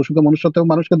যা পশুকে মনুষ্যত্ব এবং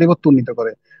মানুষকে দেবত্ব উন্নীত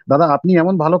করে। দাদা, আপনি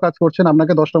এমন ভালো কাজ করছেন,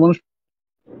 আপনাকে 10টা মানুষ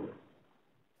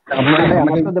না ভাই, আমার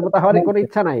আপনাকে তো দেবতা হওয়ার কোনো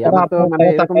ইচ্ছা নাই। তারা আমার তো আপনার মানে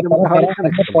তারা এরকম তারা তারা দেবতা হওয়ার তারা ইচ্ছা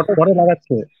নাই তো আপনার কোনো। ফটো ঘরে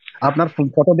লাগাচ্ছে, আপনার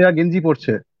ফটো দেওয়া গেঞ্জি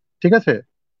পরছে, ঠিক আছে?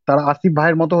 তারা আসিফ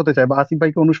ভাইয়ের মতো হতে চায় বা আসিফ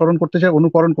ভাইকে অনুসরণ করতে চায়,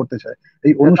 অনুকরণ করতে চায়।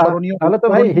 এই অনুসরণীয় তাহলে তো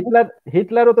ভাই অনুকরণীয়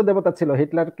হিটলারও তো দেবতা ছিল।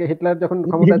 হিটলার যখন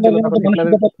ক্ষমতায় ছিল তখন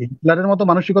হিটলারের। হিটলারের মতো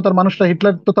মানসিকতার মানুষরা,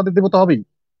 হিটলার তো তাদের দেবতা হবেই।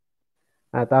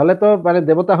 হ্যাঁ, তাহলে তো মানে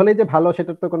দেবতা হলেই যে ভালো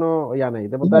সেটার তো কোনো ইয়া নাই।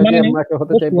 দেবতা যে মানে নেই, আমরা কেউ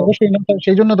হতে অবশ্যই চাইবো। অবশ্যই না,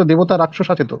 সেই জন্য তো দেবতা রাক্ষস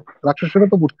আছে, তো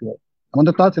রাক্ষসেরও তো মূর্তি হয়।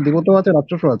 আমাদের তো আছে, দেবতাও আছে,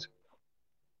 রাক্ষসও আছে।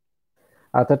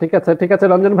 আচ্ছা, ঠিক আছে, ঠিক আছে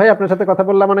রঞ্জন ভাই, আপনার সাথে কথা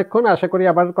বললাম অনেকক্ষণ। আশা করি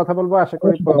আবার কথা বলবো। আশা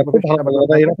করি অবশ্যই দাদা, খুব ভালো ভবিষ্যতে আবার লাগে কথা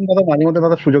দাদা, হবে। এরকম দাদা মাঝে মধ্যে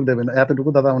দাদা সুযোগ দেবেন, এতটুকু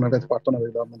দাদা আমার কাছে প্রার্থনা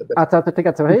রইল আপনাদের কাছে। আচ্ছা, আচ্ছা, ঠিক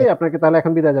আছে ভাই, আপনাকে তাহলে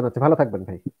এখন বিদায় জানাচ্ছি। ভালো থাকবেন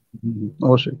ভাই।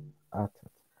 অবশ্যই। আচ্ছা,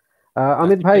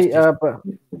 অমিত আচ্ছা ভাই, ভাই,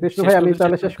 শেষ কৃষ্ণ শেষ ভাই, আমি করবেন শেষ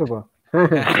তাহলে শেষ করবেন করবো। হ্যাঁ,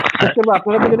 হ্যাঁ, হ্যাঁ, শেষ করবো।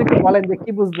 আপনারা দুজনে একটু বলেন যে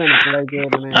কি বুঝলেন আপনারা, এই যে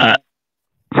মানে। আহ,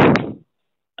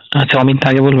 আচ্ছা, অমিত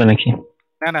আগে বলবে নাকি?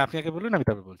 না না, আপনি আগে বলুন, আমি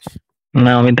তারপর বলছি।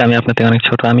 না অমিত, আমি আপনার থেকে অনেক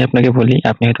ছোট, আমি আপনাকে বলি,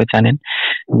 আপনি হয়তো জানেন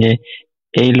যে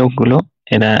এই লোকগুলো,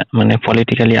 এরা মানে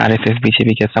পলিটিক্যালি আরএসএস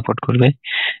বিজেপি কে সাপোর্ট করবে।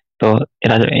 তো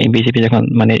এরা এই বিজেপি যখন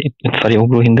মানে সরি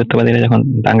উগ্র হিন্দুত্ববাদীরা যখন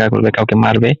দাঙ্গা করবে, কাউকে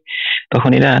মারবে,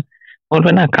 তখন এরা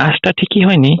বলবে না কাজটা ঠিকই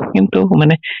হয়নি, কিন্তু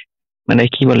মানে মানে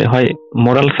কি বলে, হয়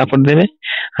মোরাল সাপোর্ট দেবে,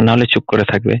 আর নাহলে চুপ করে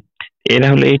থাকবে। এরা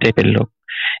হলো এই টাইপের লোক।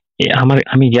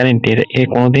 আমি গ্যারেন্টি এ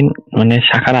কোনোদিন মানে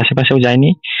শাখার আশেপাশেও যায়নি।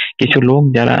 কিছু লোক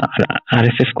যারা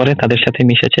আরএসএস করে তাদের সাথে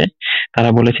মিশেছে, তারা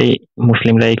বলেছে এই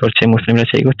মুসলিমরা এই করছে, মুসলিমরা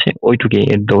সেই করছে, ওইটুকুই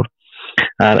এর দৌড়।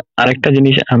 আর আরেকটা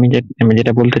জিনিস আমি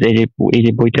যেটা বলতে চাই, যে এই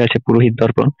যে বইটা আছে পুরোহিত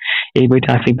দর্পণ, এই বইটা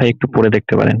আসিফ ভাই একটু পড়ে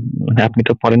দেখতে পারেন। মানে আপনি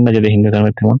তো পড়েন না যদি হিন্দু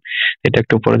ধর্মের তেমন, এটা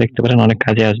একটু পড়ে দেখতে পারেন, অনেক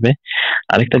কাজে আসবে।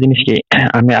 আরেকটা জিনিস কি,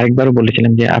 আমি আরেকবারও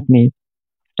বলেছিলাম যে আপনি,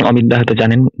 অমিত দা হয়তো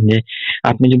জানেন, যে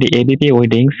আপনি যদি এবিপি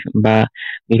ওয়েডিংস বা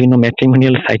বিভিন্ন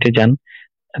ম্যাট্রিমোনিয়াল সাইটে যান,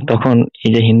 তখন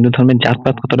এই যে হিন্দু ধর্মের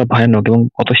জাতপাত কতটা ভয়ানক এবং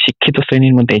কত শিক্ষিত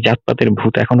শ্রেণীর মধ্যে এই জাতপাতের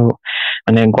ভূত এখনো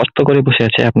মানে গর্ত করে বসে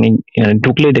আছে, আপনি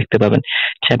ঢুকলেই দেখতে পাবেন।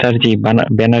 চ্যাটার্জি,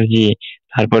 ব্যানার্জি,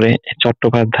 তারপরে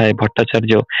চট্টোপাধ্যায়,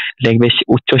 ভট্টাচার্য লিখবে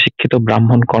উচ্চ শিক্ষিত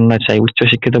ব্রাহ্মণ কন্যা চাই, উচ্চ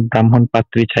শিক্ষিত ব্রাহ্মণ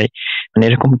পাত্রী চাই, মানে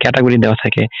এরকম ক্যাটাগরি দেওয়া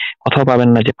থাকে। কোথাও পাবেন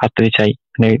না যে পাত্রী চাই,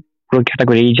 মানে পুরো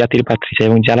ক্যাটাগরি এই জাতির পাত্রী চাই।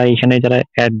 এবং যারা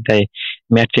অ্যাড দেয়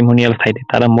ম্যাট্রিমোনিয়াল সাইটে,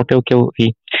 তারা মোটেও কেউ এই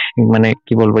মানে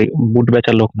কি বলবো, এই বুট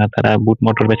বেচার লোক না, তারা বুট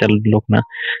মোটর বেচার লোক না,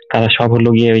 তারা সব হলো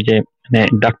গিয়ে ওই যে মানে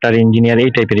ডাক্তার, ইঞ্জিনিয়ার,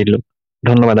 এই টাইপেরই লোক।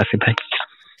 ধন্যবাদ আসিফ ভাই।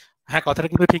 হ্যাঁ, কথাটা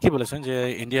কিন্তু ঠিকই বলেছেন যে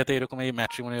ইন্ডিয়াতে এরকম এই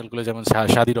ম্যাট্রিমোনিয়াল গুলো যেমন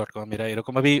শাদি.com, এরা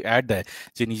এরকম ভাবেই অ্যাড দেয়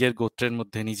যে নিজের গোত্রের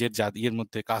মধ্যে, নিজের জাতির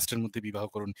মধ্যে, কাস্টের মধ্যে বিবাহ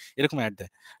করুন, এরকম অ্যাড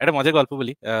দেয়। একটা মজার গল্প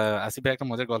বলি, আসিফ ভাই, একটা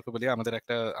মজার গল্প বলি। আমাদের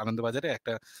একটা আনন্দবাজারে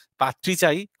একটা পাত্রী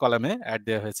চাই কলামে অ্যাড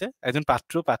দেওয়া হয়েছে। একজন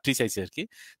পাত্রী চাইছে আর কি।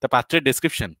 তা পাত্রের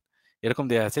ডেসক্রিপশন এরকম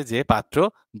দেওয়া আছে যে পাত্র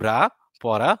ব্রা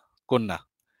পরা কন্যা।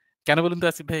 কেন বলুন তো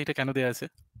আসিফ ভাই, এটা কেন দেওয়া আছে?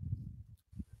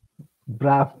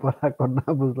 ব্রাহ্মণ কন্যা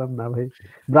বুঝলাম না ভাই।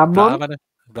 ব্রা ব্রাহ্মণ, মানে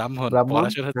ব্রাহ্মণ, ব্রাহ্মণ,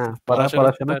 পরাশর হচ্ছে হ্যাঁ, পরাশর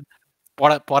হচ্ছে পড়াশোনা।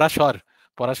 তার পরাশর,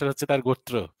 পরাশর হচ্ছে তার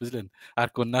গোত্র, বুঝলেন? আর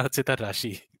কন্যা হচ্ছে তার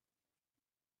রাশি।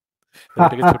 তো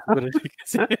এটাকে ছোট্ট করে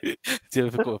লিখেছে যে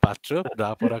পাত্র ব্রা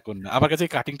পরা কন্যা। আমার কাছে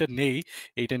এই কাটিংটা নেই,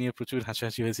 এইটা নিয়ে প্রচুর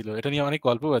হাসাহাসি হয়েছিল। এটা নিয়ে অনেক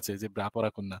গল্প আছে যে ব্রা পরা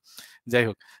কন্যা। যাই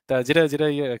হোক, তা যেটা যেটা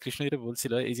কৃষ্ণ যেটা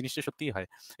বলছিল, এই জিনিসটা সত্যিই হয়।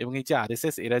 এবং এই যে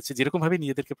আরএসএস, এরা হচ্ছে যেরকম ভাবে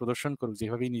নিজেদেরকে প্রদর্শন করুক,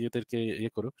 যেভাবেই নিজেদেরকে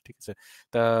করুক, ঠিক আছে?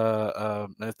 তা আহ,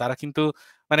 তারা কিন্তু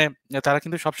মানে তারা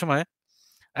কিন্তু সবসময়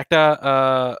একটা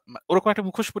ওরকম একটা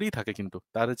মুখোশ পরেই থাকে, কিন্তু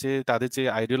তাদের যে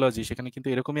আইডিওলজি, সেখানে কিন্তু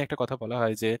এরকমই একটা কথা বলা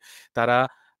হয় যে তারা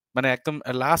মানে একদম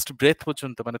লাস্ট ব্রেথ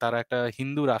পর্যন্ত মানে তারা একটা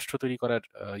হিন্দু রাষ্ট্র তৈরি করার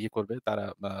ইয়ে করবে, তারা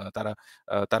তারা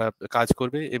তারা কাজ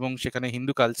করবে এবং সেখানে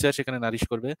হিন্দু কালচার সেখানে নারিশ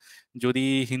করবে। যদি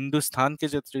হিন্দুস্থানকে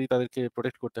যদি তাদেরকে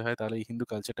প্রোটেক্ট করতে হয় তাহলে এই হিন্দু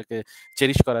কালচারটাকে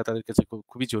চেরিশ করা তাদের কাছে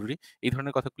খুবই জরুরি। এই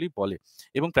ধরনের কথাগুলি বলে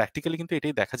এবং প্র্যাকটিক্যালি কিন্তু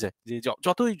এটাই দেখা যায় যে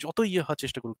যতই যতই ইয়ে হওয়ার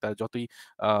চেষ্টা করুক তারা, যতই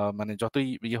মানে যতই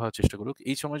ইয়ে হওয়ার চেষ্টা করুক,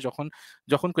 এই সময় যখন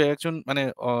যখন কয়েকজন মানে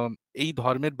এই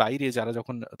ধর্মের বাইরে যারা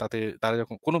যখন তারা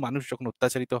যখন কোনো মানুষ যখন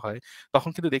অত্যাচারিত হয় তখন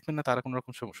কিন্তু দেখবেন না তারা কোনো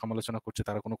রকম সমালোচনা করছে,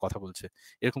 তারা কোনো কথা বলছে,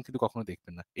 এরকম কিন্তু কখনো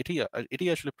দেখবেন না। এটাই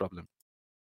আসলে প্রবলেম।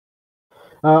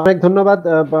 অনেক ধন্যবাদ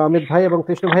অমিত ভাই এবং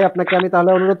কৃষ্ণ ভাই। আপনাকে আমি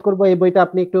তাহলে অনুরোধ করব এই বইটা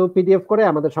আপনি একটু পিডিএফ করে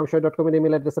আমাদের সংশয়.com এর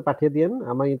ইমেল অ্যাড্রেসে পাঠিয়ে দিন।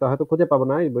 আমি তো হয়তো খুঁজে পাবো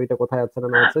না এই বইটা কোথায় আছে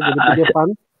না আছে। যদি পিডিএফ পান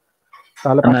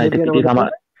তাহলে পাঠিয়ে দিন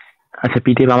আমাদের। আচ্ছা,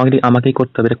 পিডিএফ আমাকেই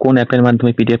করতে হবে? কোন অ্যাপের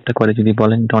মাধ্যমে পিডিএফটা করে যদি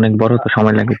বলেন? এটা অনেক বড় তো,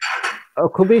 সময় লাগে।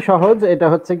 খুবই সহজ, এটা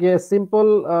হচ্ছে গিয়ে সিম্পল,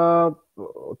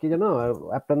 কি জানো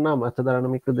অ্যাপটার নাম? আচ্ছা দাঁড়ান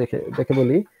আমি একটু দেখে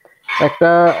বলি। একটা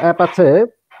অ্যাপ আছে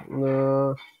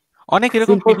অনেক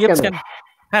এরকম পিডিএফ স্ক্যান,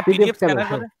 হ্যাঁ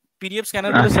পিডিএফ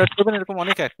স্ক্যানার বলে সার্চ করবেন, এরকম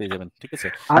অনেক অ্যাপ পেয়ে যাবেন। ঠিক আছে,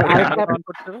 আর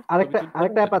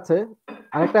আরেকটা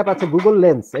অ্যাপ আছে গুগল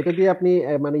লেন্স। এটা দিয়ে আপনি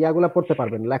মানে ইয়াগুলা পড়তে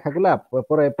পারবেন, লেখাগুলা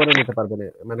পড়ে নিতে পারবেন,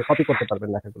 মানে কপি করতে পারবেন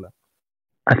লেখাগুলা।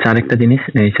 আচ্ছা, আরেকটা জিনিস,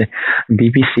 এই যে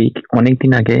বিবিসি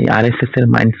অনেকদিন আগে আরএসএস এর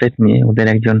মাইন্ডসেট নিয়ে ওদের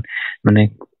একজন মানে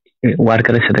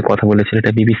ওয়ার্কারের সাথে কথা বলেছিল,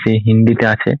 এটা বিবিসি হিন্দিতে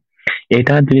আছে।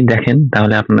 এটা যদি দেখেন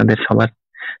তাহলে আপনাদের সবার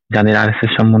যাদের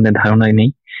আরএসএস সম্বন্ধে ধারণাই নেই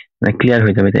মানে ক্লিয়ার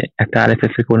হয়ে যাবে যে একটা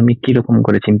আরএসএস এর কর্মী কিরকম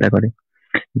করে চিন্তা করে।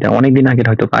 এটা অনেকদিন আগের,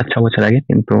 হয়তো 5-6 বছর আগে,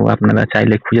 কিন্তু আপনারা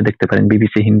চাইলে খুঁজে দেখতে পারেন,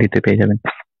 বিবিসি হিন্দিতে পেয়ে যাবেন।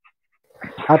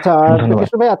 আচ্ছা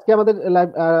কৃষ্ণ ভাই, আজকে আমাদের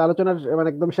আলোচনার মানে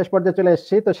একদম শেষ পর্যায়ে চলে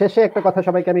এসেছি। তো শেষে একটা কথা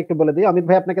সবাইকে আমি একটু বলে দিই। অমিত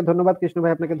ভাই আপনাকে ধন্যবাদ, কৃষ্ণ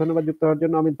ভাই আপনাকে ধন্যবাদ যুক্ত হওয়ার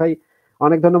জন্য। অমিত ভাই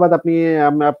অনেক ধন্যবাদ, আপনি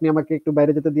আমাকে একটু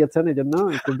বাইরে যেতে দিয়েছেন, এই জন্য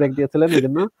একটু ব্রেক দিয়েছিলেন এই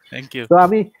জন্য। তো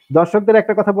আমি দর্শকদের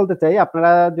একটা কথা বলতে চাই,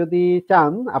 আপনারা যদি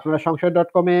চান আপনারা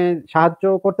সংশয়.com এ সাহায্য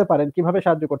করতে পারেন। কিভাবে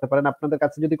সাহায্য করতে পারেন? আপনাদের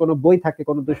কাছে যদি কোনো বই থাকে,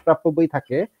 কোনো দুষ্প্রাপ্য বই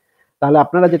থাকে, তাহলে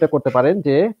আপনারা যেটা করতে পারেন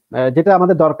যে যেটা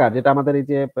আমাদের দরকার, যেটা আমাদের এই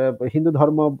যে হিন্দু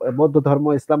ধর্ম, বৌদ্ধ ধর্ম,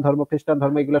 ইসলাম ধর্ম, খ্রিস্টান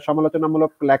ধর্ম, এগুলো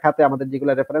সমালোচনামূলক লেখাতে আমাদের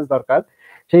যেগুলো রেফারেন্স দরকার,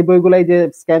 সেই বইগুলাই যে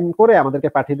স্ক্যান করে আমাদেরকে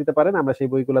পাঠিয়ে দিতে পারেন। আমরা সেই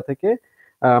বইগুলো থেকে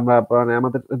আমরা মানে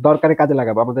আমাদের দরকারে কাজে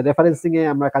লাগাবো, আমাদের রেফারেন্সিং এ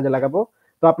আমরা কাজে লাগাবো।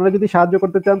 তো আপনারা যদি সাহায্য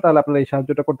করতে চান তাহলে আপনারা এই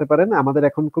সাহায্যটা করতে পারেন। আমাদের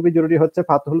এখন খুবই জরুরি হচ্ছে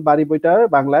ফাতহুল বারী বইটা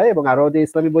বাংলায়, এবং আরো যে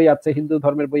ইসলামী বই আছে, হিন্দু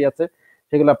ধর্মের বই আছে,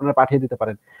 সেগুলো আপনারা পাঠিয়ে দিতে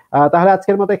পারেন। তাহলে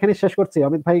আজকের মতো এখানে শেষ করছি।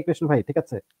 অমিত ভাই, কৃষ্ণ ভাই, ঠিক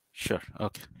আছে? শিওর,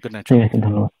 ওকে, গুড নাইট।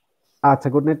 ধন্যবাদ। আচ্ছা,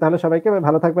 গুড নাইট তাহলে সবাইকে।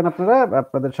 ভালো থাকবেন আপনারা।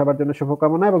 আপনাদের সবার জন্য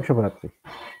শুভকামনা এবং শুভরাত্রি।